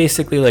became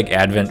basically like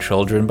Advent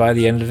Children by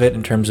the end of it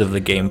in terms of the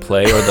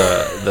gameplay or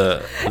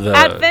the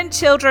Advent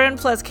Children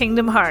plus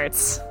Kingdom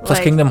Hearts.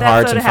 Plus Kingdom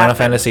Hearts and Final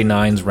Fantasy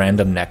IX's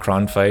random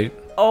Necron fight.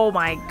 Oh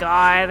my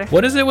god.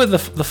 What is it with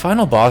the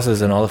final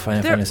bosses in all the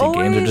Final Fantasy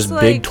games? They're just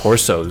big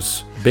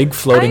torsos. Big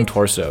floating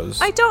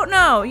torsos. I don't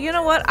know. You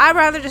know what? I'd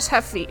rather just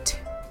have feet.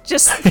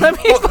 Just let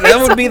me that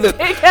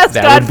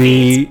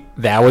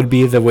would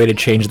be the way to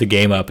change the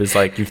game up. Is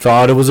like you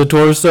thought it was a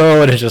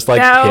torso and it's just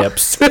like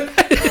hips.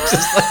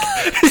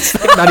 it's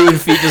like not even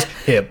feet, just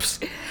hips.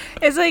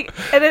 It's like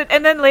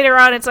and then later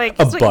on it's like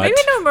butt. Maybe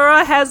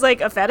Nomura has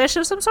like a fetish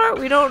of some sort.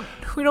 We don't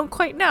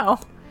quite know.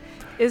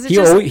 Is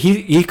it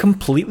he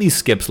completely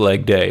skips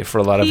leg day for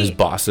a lot of his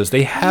bosses.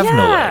 They have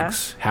no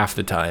legs half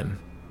the time.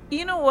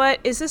 You know what?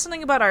 Is this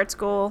something about art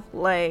school?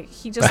 Like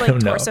he just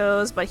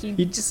torsos, but he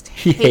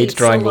hates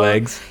drawing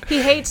legs.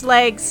 He hates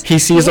legs. He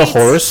sees a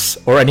horse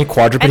or any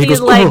quadruped, and he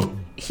goes,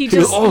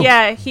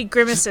 he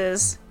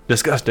grimaces.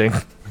 Disgusting.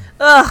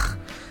 Ugh.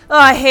 Oh,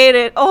 I hate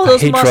it. All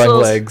those muscles.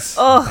 Drawing legs.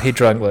 I hate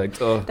drawing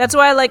legs. Oh. That's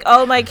why I like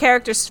all my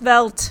characters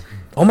svelte.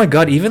 Oh my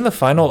god! Even the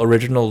final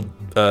original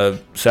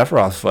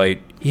Sephiroth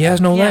fight, he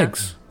has no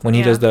legs when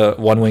he does the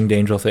one-winged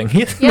angel thing.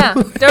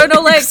 There are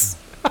no legs.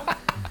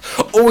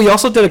 Oh, we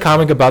also did a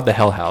comic about the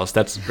Hell House.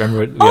 That's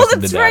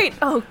right.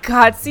 Oh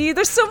god, see,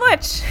 there's so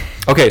much.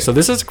 Okay, so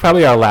this is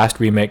probably our last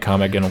remake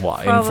comic in a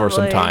while, for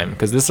some time,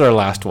 because this is our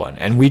last one,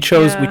 and we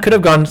chose. We could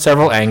have gone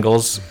several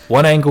angles.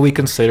 One angle we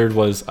considered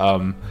was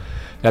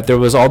that there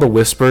was all the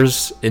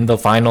whispers in the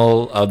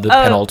final of the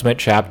penultimate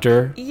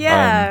chapter.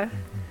 Yeah.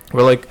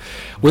 We're like,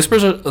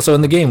 whispers are so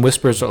in the game.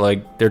 Whispers are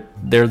like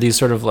they're these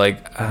sort of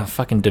like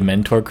fucking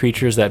Dementor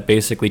creatures that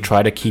basically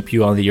try to keep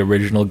you on the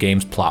original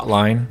game's plot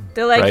line.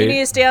 They're like, you need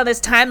to stay on this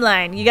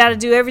timeline. You got to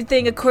do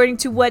everything according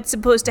to what's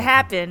supposed to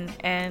happen,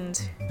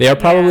 and they are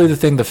probably the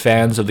thing the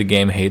fans of the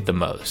game hate the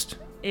most.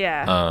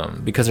 Yeah.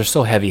 Because they're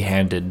so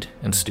heavy-handed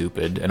and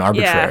stupid and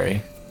arbitrary.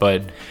 Yeah.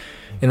 But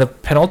in the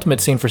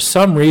penultimate scene, for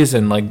some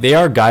reason, like they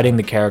are guiding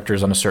the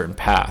characters on a certain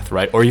path,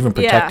 right? Or even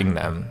protecting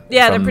them.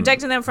 Yeah, they're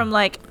protecting them from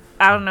like,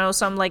 I don't know,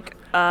 some like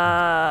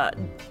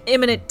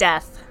imminent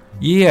death.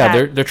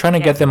 Yeah, they're trying to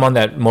get them on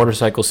that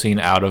motorcycle scene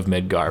out of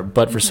Midgar,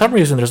 but for some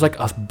reason there's like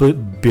a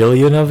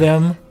billion of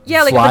them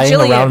flying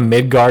around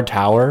Midgar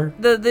Tower.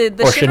 The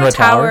Shinra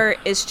Tower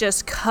is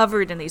just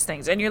covered in these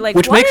things, and you're like,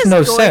 which what makes is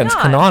no going sense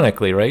on?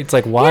 Canonically, right? It's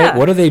like, why? Yeah.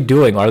 What are they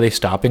doing? Are they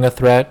stopping a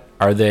threat?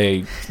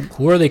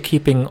 Who are they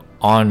keeping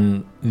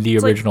on the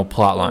original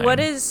plot line? What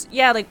is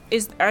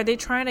are they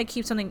trying to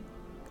keep something?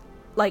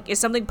 Like, is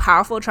something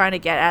powerful trying to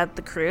get at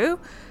the crew?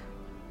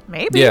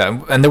 Maybe.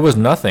 Yeah, and there was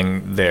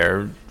nothing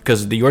there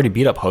because you already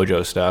beat up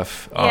Hojo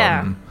stuff.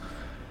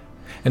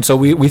 And so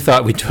we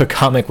thought we'd do a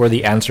comic where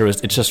the answer is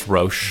it's just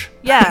Roche.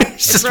 Yeah,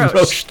 it's just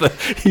Roche.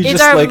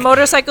 It's our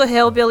motorcycle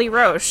hillbilly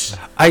Roche.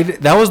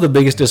 That was the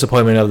biggest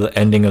disappointment of the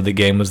ending of the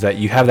game, was that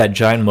you have that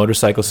giant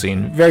motorcycle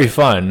scene. Very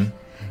fun.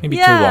 Maybe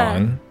too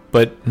long.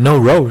 But no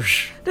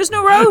Roche. There's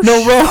no Roche.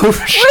 No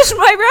Roche. Where's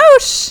my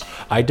Roche?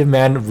 I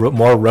demand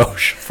more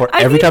Roche.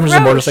 Every time there's a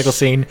motorcycle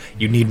scene,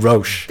 you need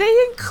Roche. They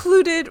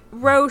included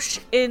Roche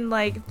in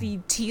like the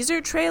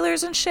teaser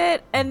trailers and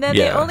shit, and then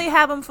they only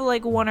have him for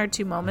like 1 or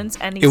 2 moments,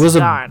 and he's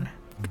gone.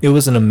 It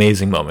was an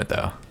amazing moment,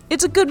 though.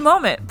 It's a good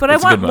moment, but I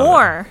want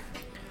more.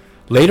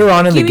 Later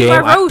on in the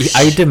game,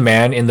 I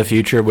demand in the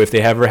future, if they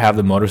ever have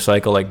the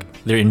motorcycle, like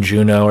they're in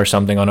Juno or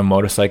something on a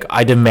motorcycle,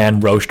 I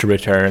demand Roche to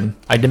return.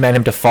 I demand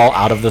him to fall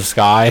out of the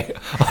sky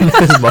on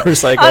his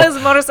motorcycle. On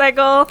his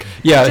motorcycle.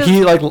 Yeah,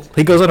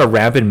 he goes on a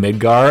ramp in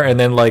Midgar, and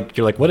then like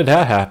you're like, what did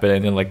that happen?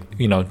 And then like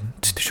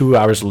 2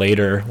 hours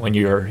later, when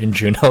you're in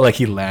Juno, like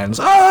he lands.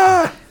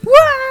 Ah!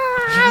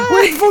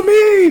 Wait for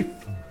me!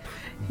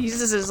 He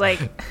uses his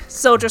like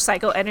soldier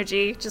cycle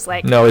energy, just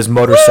like his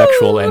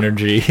motorsexual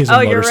energy. He's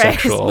a you're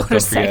motorsexual. Right.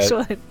 His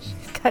motorsexual energy.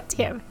 God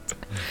damn it!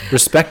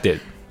 Respect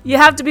it. You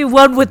have to be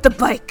one with the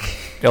bike.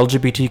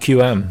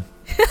 LGBTQM.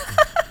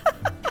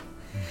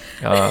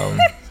 Oh,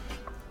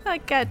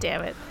 God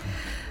damn it!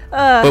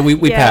 But we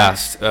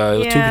passed. It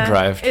was too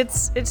contrived.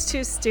 It's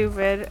too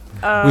stupid.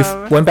 We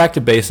went back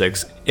to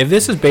basics. If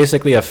this is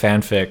basically a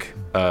fanfic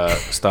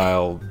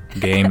style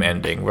game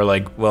ending, we're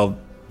like, well,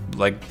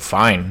 like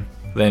fine.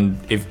 Then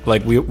if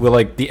like we're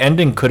like, the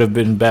ending could have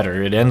been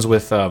better. It ends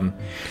with the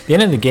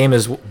end of the game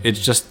it's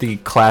just the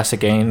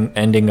classic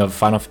ending of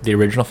the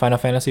original Final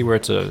Fantasy, where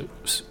it's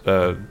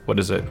what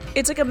is it?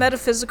 It's like a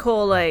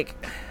metaphysical like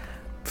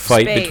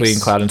fight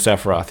between Cloud and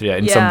Sephiroth. Yeah,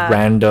 in some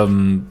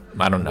random,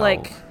 I don't know,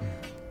 like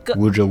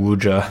Wuja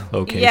Wuja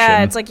location.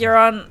 Yeah, it's like you're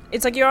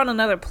on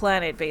another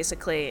planet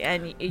basically,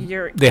 and They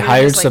you're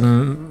hired just, like,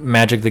 some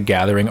Magic the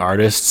Gathering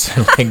artists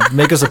and like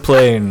make us a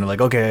plane.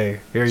 Like, okay,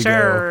 here you go.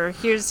 sure.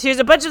 Here's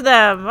a bunch of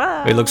them.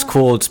 Ah. It looks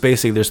cool. It's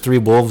spacey. There's 3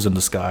 wolves in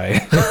the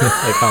sky.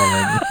 Like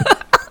Holland.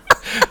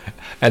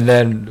 And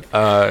then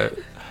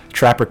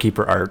Trapper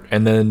Keeper art,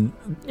 and then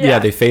Yeah.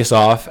 they face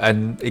off,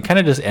 and it kind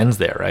of just ends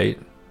there, right?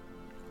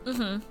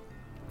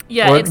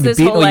 Yeah, Or it's this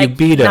you beat, whole oh, like you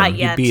beat him. not You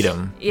yet. beat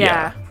him.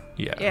 Yeah.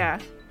 Yeah.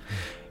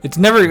 It's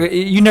never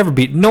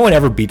no one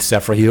ever beats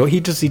Sephiroth.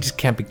 He just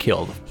can't be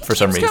killed for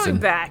some He's reason.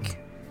 coming back.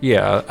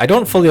 Yeah, I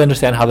don't fully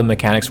understand how the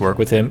mechanics work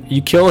with him.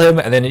 You kill him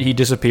and then he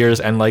disappears,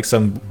 and like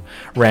some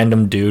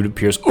random dude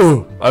appears.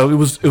 Oh, it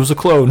was a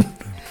clone.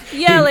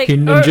 Yeah, like he or,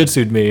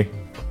 ninjutsu'd me.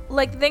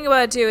 like the thing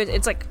about it too,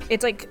 it's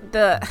like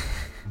the.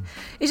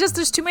 It's just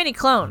there's too many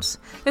clones.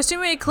 There's too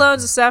many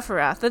clones of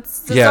Sephiroth.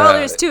 That's Yeah, all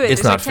there is to it.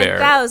 it's There's not like fair.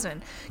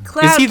 10,000. Is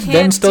Cloud he can't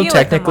then still deal with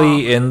them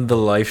technically all. in the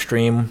live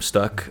stream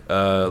stuck,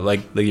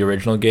 like the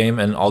original game,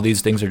 and all these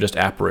things are just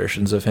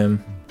apparitions of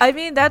him? I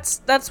mean, that's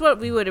what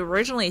we would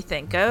originally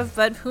think of,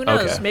 but who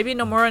knows? Okay. Maybe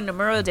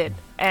Nomura did,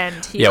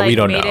 and he Yeah, like we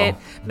don't made know. it.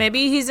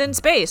 Maybe he's in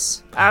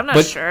space. I'm not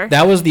But sure.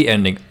 that was the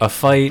ending. A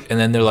fight, and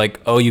then they're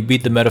like, oh, you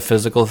beat the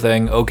metaphysical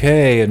thing.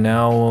 Okay, and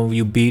now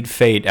you beat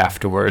fate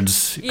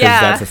afterwards. Because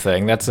Yeah. that's a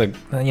thing.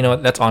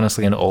 That's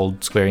honestly an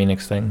old Square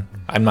Enix thing.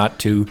 I'm not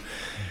too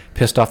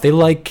pissed off. They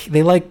like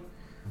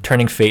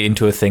turning fate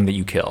into a thing that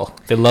you kill.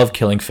 They love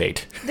killing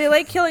fate. They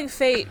like killing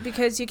fate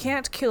because you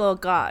can't kill a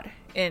god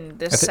in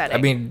this setting. I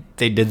mean,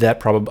 they did that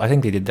probably. I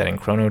think they did that in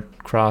Chrono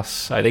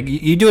Cross. I think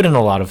you do it in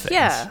a lot of things.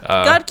 yeah,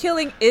 god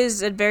killing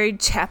is a very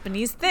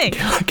Japanese thing.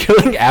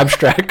 Killing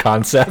abstract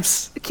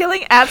concepts.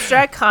 Killing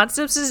abstract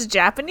concepts is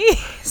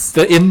Japanese.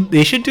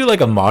 They should do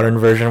like a modern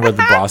version where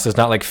the boss is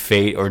not like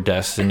fate or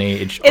destiny,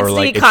 It's or the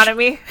like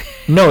economy.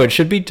 no, it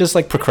should be just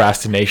like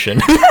procrastination.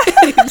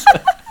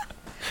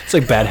 It's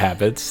like bad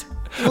habits.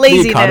 The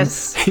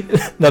Laziness.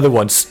 economy- Another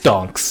one,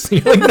 stonks.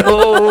 You're like,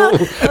 no,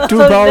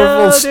 too Oh, powerful,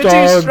 no, they're too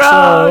stonks.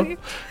 strong.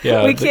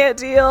 Yeah, We can't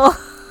deal.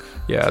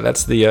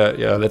 that's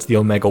the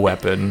Omega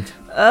weapon.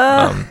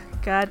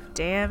 God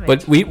damn it.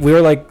 But we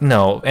were like,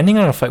 no, ending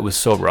on a fight was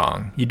so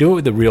wrong. You do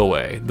it the real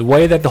way, the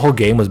way that the whole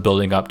game was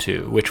building up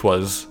to, which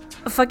was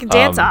a fucking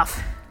dance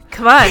off.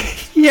 Come on.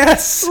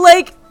 yes.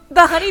 Like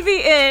the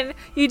Honeybee Inn,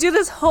 you do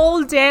this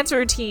whole dance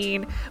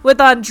routine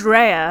with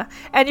Andrea,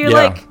 and you're Yeah.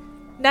 like,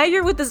 now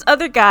you're with this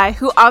other guy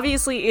who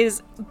obviously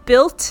is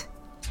built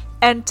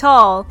and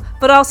tall,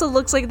 but also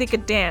looks like they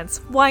could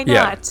dance. Why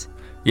Yeah. not?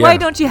 Yeah. Why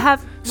don't you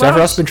have?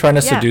 Sephiroth's been trying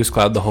to yeah. seduce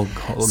Cloud the whole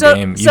So-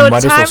 game. You so might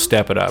as well time-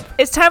 step it up.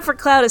 It's time for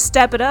Cloud to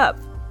step it up.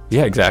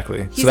 Yeah,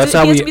 exactly. He's So that's the-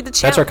 how he has we. to be the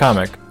That's our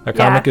challenge. comic. Our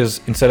Yeah. comic is,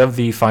 instead of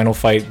the final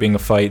fight being a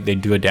fight, they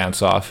do a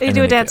dance off. They and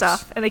do a then dance kiss.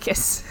 off and they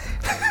kiss.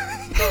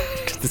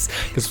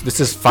 Because this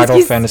is Final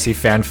He's- Fantasy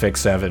Fanfic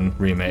 7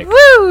 remake.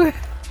 Woo!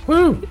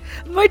 Woo!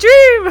 My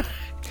dream.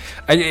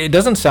 It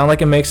doesn't sound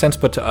like it makes sense,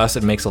 but to us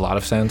it makes a lot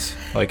of sense.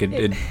 Like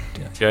it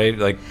right?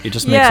 Like it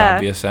just makes Yeah.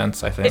 obvious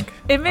sense. I think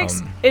It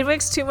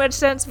makes too much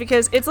sense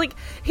because it's like,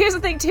 here's the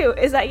thing too,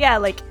 is that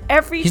like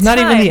every he's not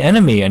even time- the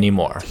enemy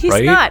anymore, He's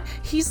right? not.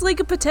 He's like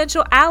a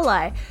potential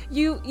ally.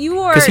 You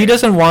are. Because he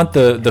doesn't want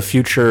the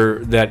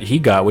future that he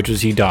got, which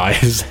is he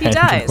dies. He and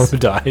dies.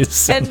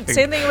 dies. And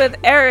same thing with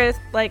Aerith.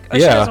 Like,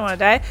 she Yeah. doesn't want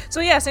to die.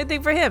 So yeah, same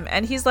thing for him.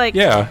 And he's like,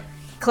 Yeah.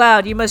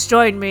 Cloud, you must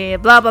join me.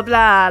 Blah blah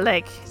blah.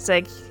 Like, it's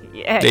like,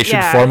 yeah, They should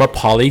yeah. form a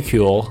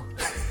polycule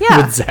Yeah.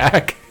 with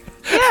Zack.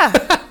 Yeah.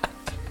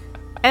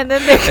 And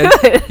then they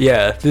could.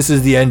 Yeah, this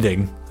is the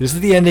ending. This is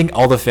the ending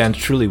all the fans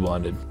truly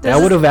wanted. This That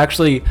is- would have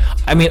actually,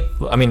 I mean,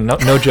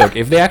 no joke.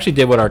 If they actually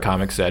did what our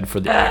comic said for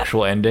the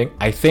actual ending,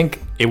 I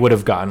think it would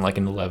have gotten like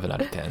an 11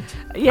 out of 10.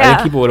 I Yeah.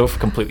 think people would have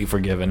completely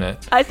forgiven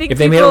it. I think if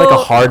they made it like a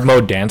people- hard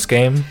mode dance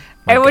game,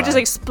 my Everyone God. just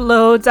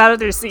explodes out of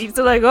their seats.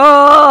 They're like,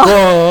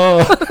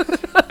 oh. Whoa.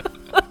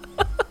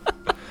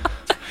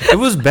 It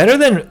was better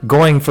than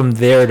going from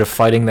there to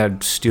fighting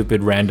that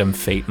stupid random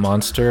fate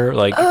monster.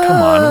 Like,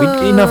 come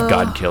on, enough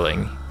god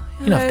killing.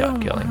 Enough I god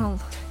don't- killing. Oh,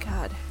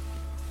 God.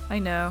 I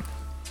know.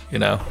 You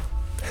know.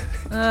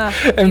 Ugh,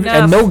 And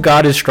enough. no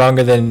god is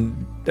stronger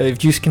than,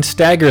 if you can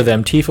stagger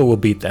them, Tifa will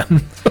beat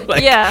them.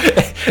 Like, Yeah.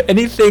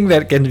 anything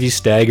that can be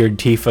staggered,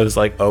 Tifa's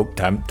like, oh,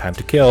 time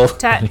to kill.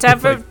 Time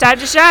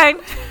to shine.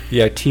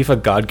 Yeah,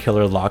 Tifa God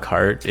Killer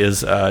Lockhart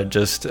is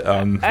just if you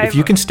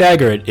I'm- can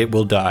stagger it, it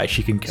will die.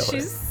 She can kill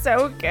She's it.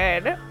 so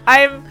good.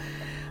 I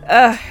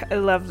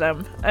love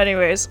them.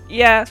 Anyways,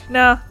 yeah,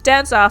 no,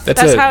 dance off. That's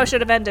That's it. how it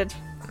should have ended.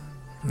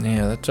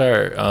 Yeah, that's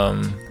our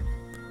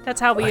That's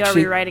how we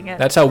actually, are rewriting it.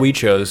 That's how we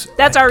chose.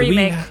 That's our Did we-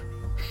 remake.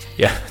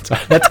 Yeah,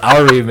 that's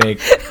our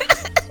remake.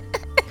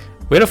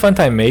 We had a fun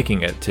time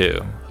making it too.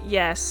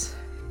 Yes.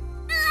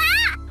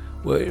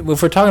 Well,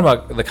 if we're talking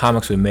about the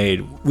comics we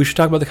made, we should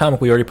talk about the comic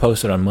we already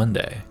posted on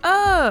Monday.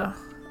 Oh,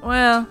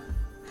 well,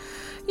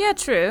 yeah,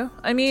 true.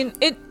 I mean,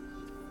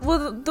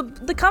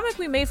 the comic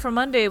we made for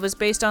Monday was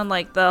based on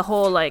like the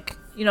whole like,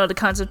 the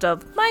concept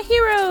of my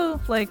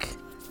hero, like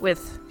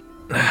with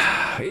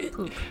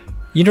poop.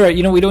 We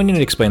don't need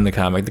to explain the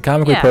comic. The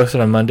comic we Yeah.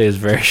 posted on Monday is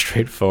very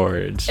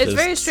straightforward. It's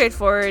very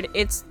straightforward.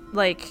 It's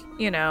like,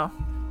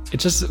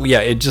 It's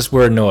just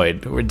we're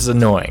annoyed. It's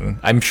annoying.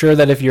 I'm sure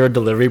that if you're a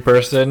delivery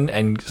person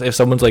and if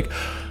someone's like,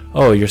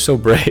 "Oh, you're so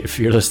brave,"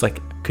 you're just like,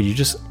 "Could you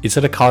just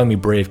instead of calling me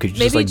brave, could you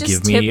just maybe like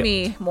just give tip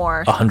me me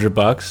more.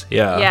 $100?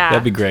 Yeah, Yeah.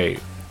 that'd be great.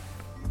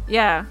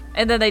 Yeah,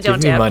 and then they Give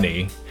don't me tip.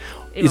 money."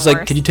 Even It's like,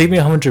 worse. "Could you take me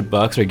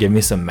 $100 or give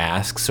me some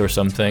masks or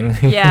something?"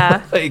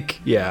 Yeah. Like,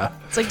 yeah,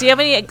 It's like, do you have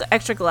any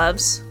extra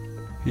gloves?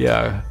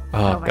 yeah.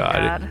 Oh, my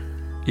God.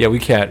 Yeah, we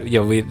can't.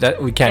 Yeah, we can't.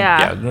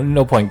 Yeah. Yeah,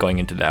 no point going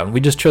into that. We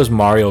just chose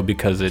Mario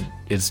because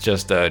it's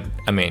just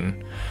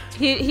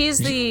He's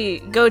the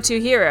go-to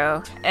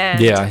hero, and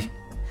yeah,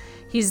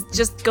 he's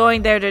just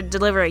going there to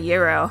deliver a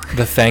euro.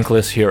 the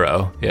thankless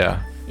hero. Yeah.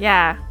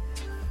 Yeah,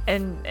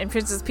 and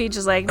Princess Peach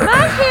is like,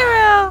 my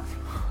hero,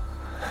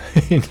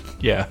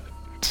 Yeah.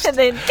 and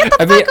then get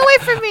the fuck away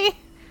from me.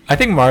 I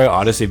think Mario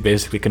Odyssey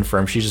basically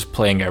confirms she's just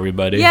playing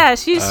everybody. Yeah,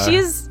 she's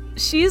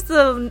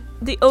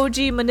the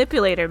OG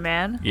manipulator,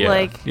 man. Yeah.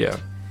 Like, yeah.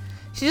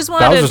 she just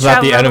wanted Bowser's to not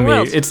travel the around enemy.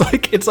 world.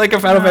 It's like a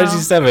Final No.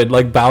 Fantasy VII.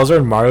 Like Bowser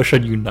and Mario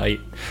should unite.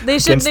 They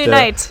should against the-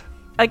 unite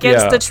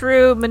against Yeah. the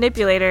true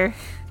manipulator.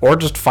 or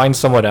just find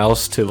someone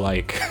else to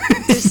like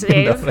To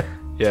save.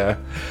 Yeah.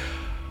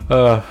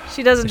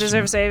 She doesn't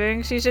deserve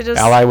saving. She should just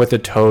Ally with the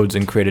Toads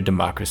and create a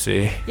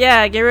democracy.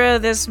 get rid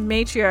of this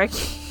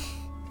matriarchy.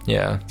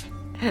 Yeah.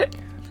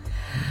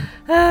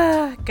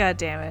 God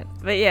damn it.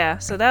 But yeah,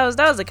 so that was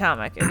the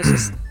comic. It was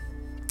just,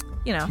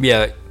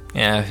 Yeah.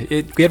 Yeah,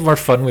 we had more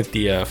fun with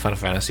the Final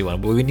Fantasy one,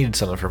 but we needed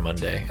something for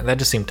Monday, and that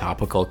just seemed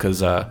topical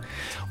because,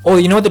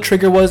 you know what the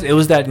trigger was? It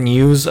was that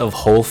news of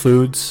Whole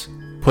Foods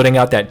putting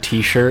out that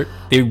T-shirt.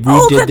 They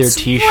redid their that's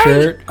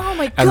T-shirt, right. Oh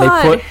my and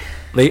God.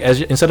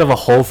 instead of a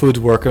Whole Foods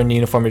worker in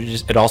uniform,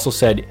 it also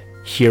said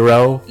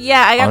hero.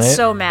 Yeah, I got on it.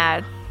 so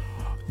mad.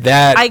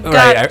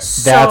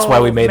 That's why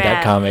we made that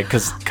mad. comic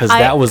because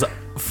that was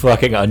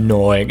fucking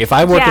annoying. If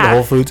I worked at Yeah.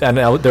 Whole Foods and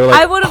they're I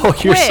like, would've "Oh,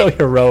 you're so quit."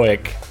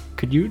 heroic.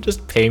 Could you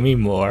just pay me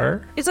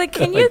more?" It's like,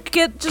 can you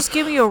just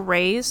give me a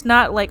raise?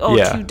 Not like, oh,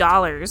 Yeah.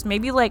 $2.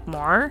 Maybe like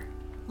more.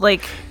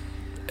 Like,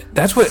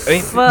 That's what we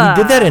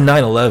did that in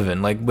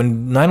 9/11. Like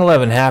when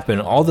 9/11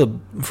 happened, all the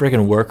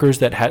freaking workers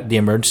that had the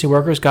emergency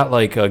workers got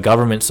like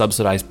government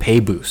subsidized pay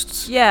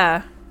boosts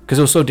yeah. because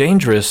it was so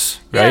dangerous,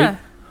 right? Yeah.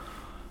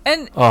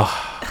 And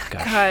Oh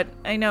gosh, God,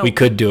 I know. we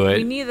could do We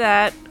it. need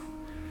that.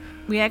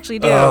 We actually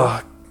do.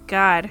 Ugh.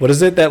 God. What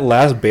is it? That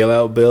last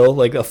bailout bill,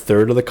 like a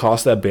third of the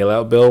cost of that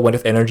bailout bill. When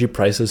if energy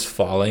prices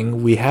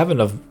falling, we have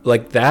enough.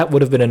 Like that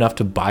would have been enough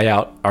to buy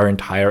out our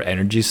entire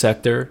energy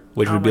sector,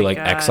 which Oh would be my like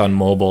God.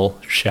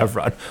 ExxonMobil,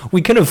 Chevron.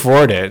 We can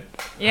afford it.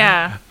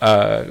 Yeah.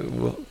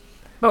 But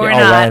But we're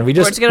not. We're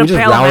just going to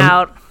bail them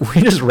out.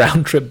 We just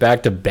round trip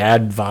back to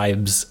bad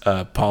vibes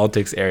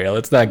politics area.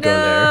 Let's not go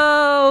there.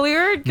 No, we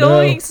were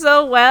going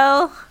so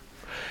well.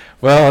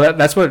 Well,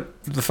 that's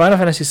what the Final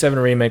Fantasy VII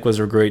remake was,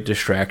 a great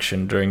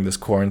distraction during this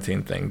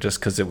quarantine thing, just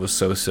because it was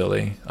so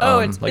silly.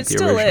 It the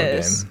still original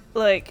is. game.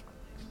 Like,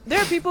 there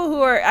are people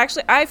who are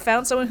actually. I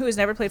found someone who has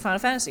never played Final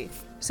Fantasy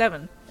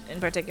VII in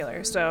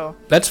particular. So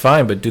That's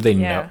fine, but do they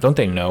know? Yeah. Don't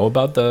they know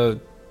about the?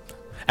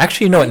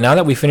 Actually, you know what? Now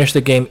that we finished the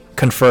game,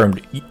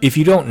 confirmed. If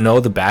you don't know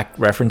the back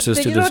references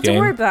then to you don't this have to game,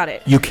 worry about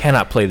it. you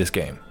cannot play this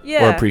game or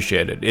Yeah.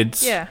 appreciate it.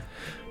 It's Yeah.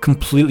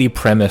 completely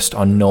premised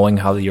on knowing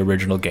how the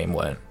original game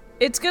went.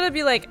 It's gonna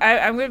be like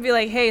I'm gonna be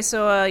like, hey,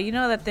 so you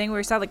know that thing where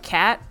you saw the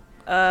cat?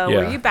 Were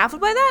Yeah. you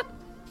baffled by that?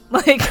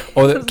 Like,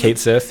 Oh, Kate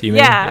Sith, you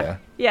mean?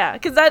 yeah,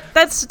 because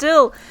that's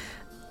still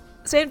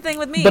same thing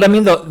with me. But I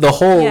mean, the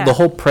whole Yeah. the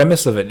whole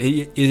premise of it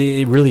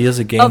really is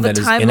a game the that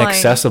is timeline.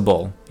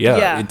 inaccessible. Yeah,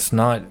 Yeah. it's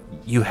not.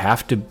 You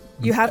have to.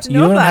 You have to You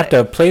know don't about have it.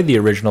 to play the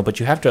original, but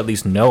you have to at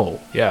least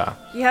know. Yeah.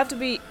 You have to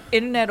be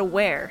internet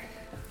aware.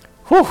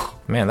 Whew,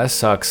 man, that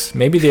sucks.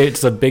 Maybe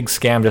it's a big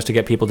scam just to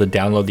get people to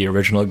download the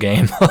original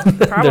game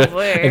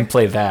Probably. and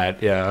play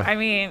that. Yeah. I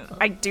mean,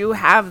 I do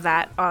have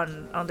that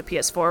on the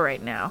PS4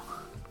 right now.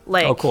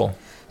 Like, Oh, cool.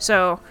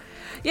 So,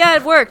 yeah,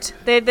 it worked.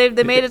 They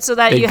made it so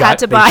that They you got- had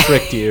to they buy.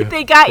 tricked you.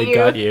 They got They you.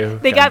 got you.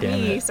 They God got damn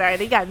me. it. Sorry,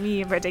 they got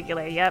me in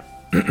particular. Yep.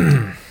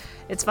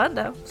 It's fun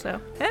though. So,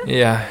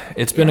 Yeah,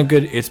 it's been a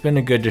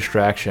good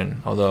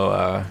distraction.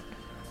 Although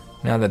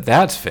now that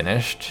that's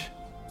finished,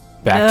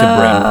 back to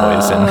brain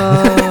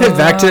poison.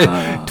 Back to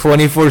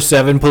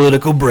 24/7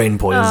 political brain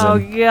poison. Oh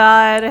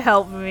God,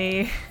 help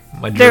me!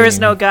 My There is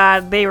dream. no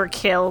God. They were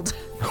killed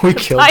We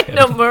killed by him.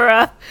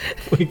 Nomura.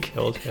 We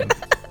killed him.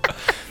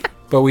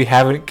 But we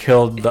haven't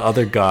killed the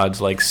other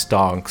gods like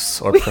stonks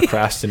or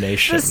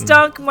procrastination. The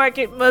stunk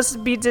market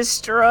must be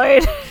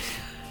destroyed.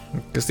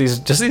 Just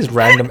these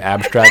random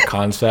abstract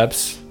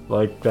concepts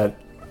like that.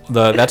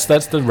 That's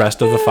the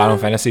rest of the Final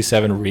Fantasy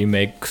VII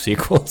remake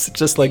sequels. It's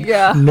just like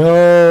Yeah.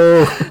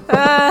 no,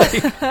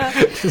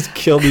 just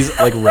kill these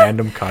like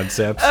random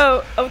concepts.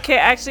 Oh, okay.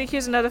 Actually,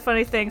 here's another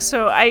funny thing.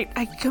 So I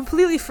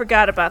completely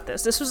forgot about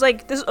this. This was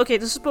like this. Okay,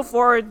 this is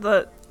before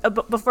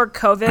before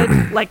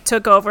COVID like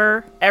took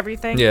over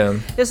everything. Yeah.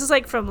 This is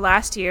like from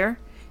last year,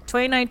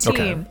 2019.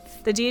 Okay.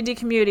 the D&D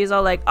community is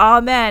all like,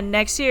 oh man,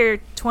 next year,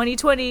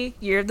 2020,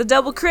 year of the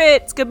double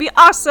crit, it's gonna be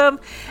awesome.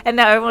 And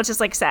now everyone's just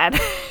like sad.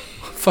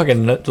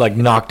 Fucking like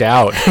knocked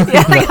out.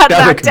 Yeah, they got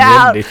knocked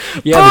out.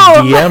 Yeah,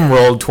 Boom! the DM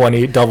rolled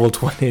double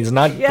 20s,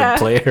 not the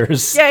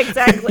players. Yeah,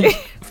 exactly.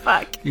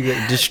 Fuck. You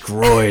get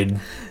destroyed.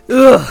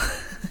 Ugh.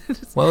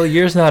 Well, the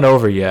year's not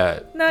over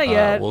yet. Not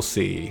yet. We'll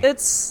see.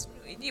 It's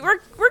we're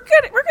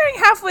getting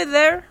halfway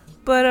there,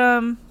 but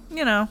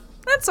you know,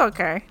 that's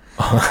okay.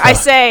 I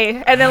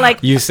say, and then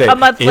like you say a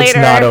month later, it's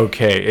not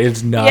okay.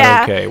 It's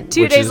not okay.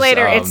 2 days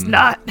later, it's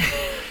not.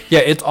 Yeah,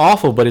 it's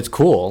awful, but it's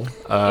cool.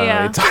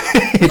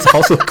 It's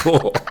also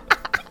cool.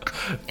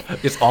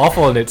 It's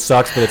awful and it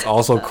sucks, but it's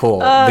also cool.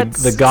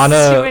 The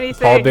Ghana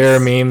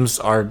pallbearer memes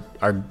are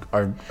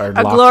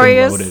locked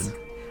glorious, and loaded.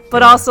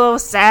 But also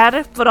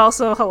sad, but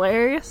also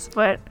hilarious.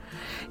 But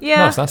yeah,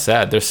 no, it's not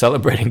sad. They're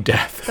celebrating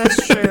death.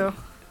 That's true.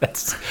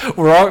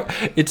 We're all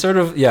going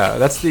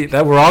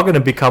to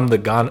become the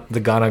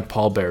Ghana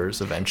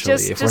pallbearers eventually.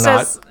 Just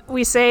as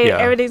we say,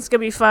 everything's gonna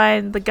be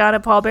fine. The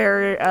Ghana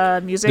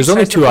pallbearer music. There's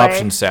only two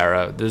options,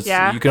 Sarah.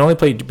 You can only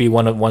be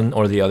one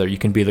or the other. You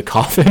can be the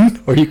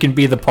coffin, or you can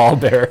be the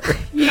pallbearer.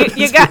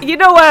 you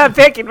know what I'm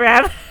picking,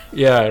 man.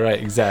 Yeah,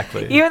 right.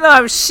 Exactly. Even though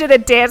I'm shit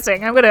at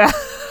dancing, I'm gonna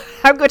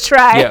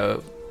try. Yeah.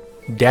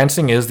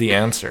 Dancing is the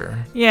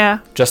answer. Yeah.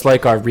 Just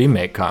like our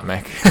remake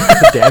comic.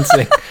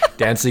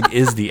 Dancing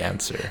is the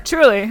answer.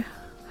 Truly.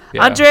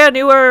 Yeah. Andrea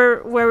knew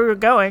where we were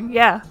going.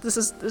 Yeah. This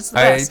is the best.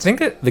 I think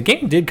that the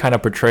game did kind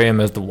of portray him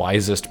as the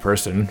wisest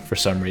person for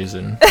some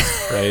reason,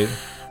 right?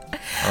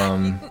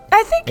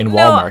 I think in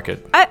Wall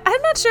Market.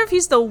 I'm not sure if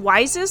he's the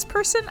wisest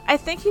person. I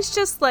think he's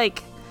just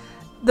like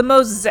the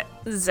most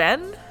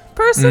zen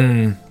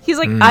person. He's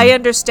like, I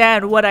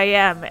understand what I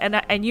am,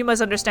 and you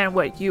must understand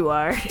what you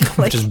are. Like,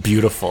 which is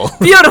beautiful.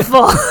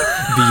 Beautiful.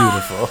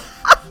 Beautiful.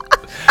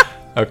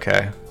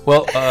 Okay.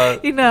 Well,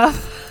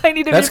 enough. I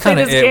need to that's kind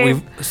of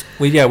it.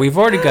 We've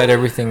already got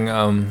everything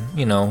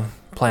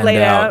planned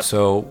laid out.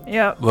 So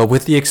yeah. Well,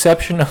 with the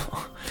exception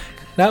of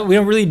that, we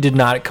really did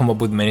not come up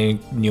with many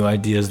new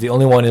ideas. The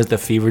only one is the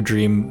fever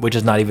dream, which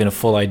is not even a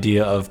full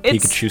idea of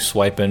Pikachu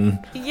swiping.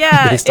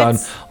 Yeah. Based on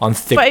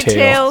thick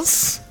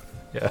tails.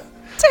 Yeah.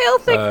 Tail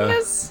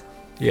thickness.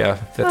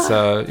 That's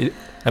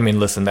I mean,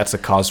 listen, that's a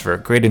cause for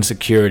great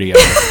insecurity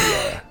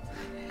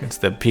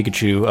against the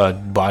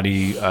Pikachu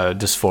body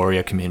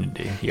dysphoria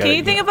community. Can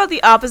you think about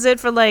the opposite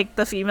for like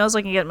the females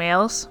looking at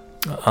males?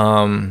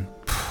 I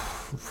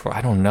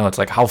don't know. It's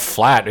like, how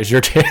flat is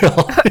your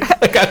tail?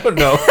 Like, I don't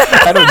know.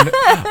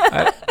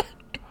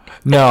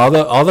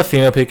 No, all the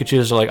female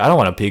Pikachus are like, I don't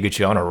want a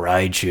Pikachu. I want to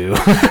Raichu.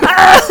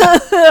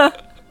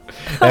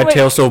 That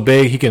tail's so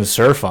big, he can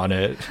surf on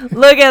it.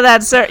 Look at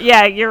that surf.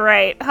 Yeah, you're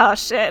right. Oh,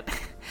 shit.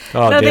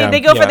 Oh, no,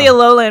 they go for the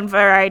Alolan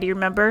variety,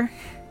 remember?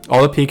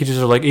 All the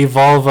Pikachus are like,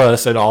 evolve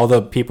us, and all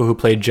the people who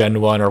played Gen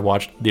 1 or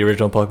watched the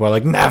original Pokemon are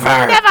like, never!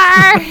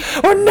 Never!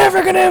 We're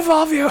never gonna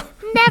evolve you!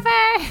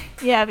 Never!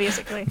 Yeah,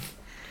 basically.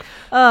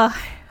 Oh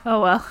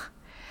well.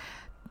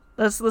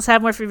 Let's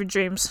have more fever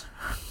dreams.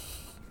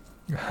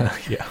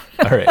 Yeah.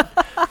 All right.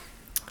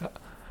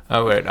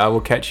 All right. I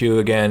will catch you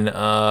again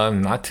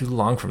not too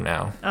long from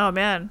now. Oh,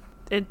 man.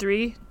 In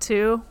 3,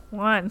 2,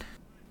 1.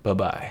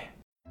 Bye-bye.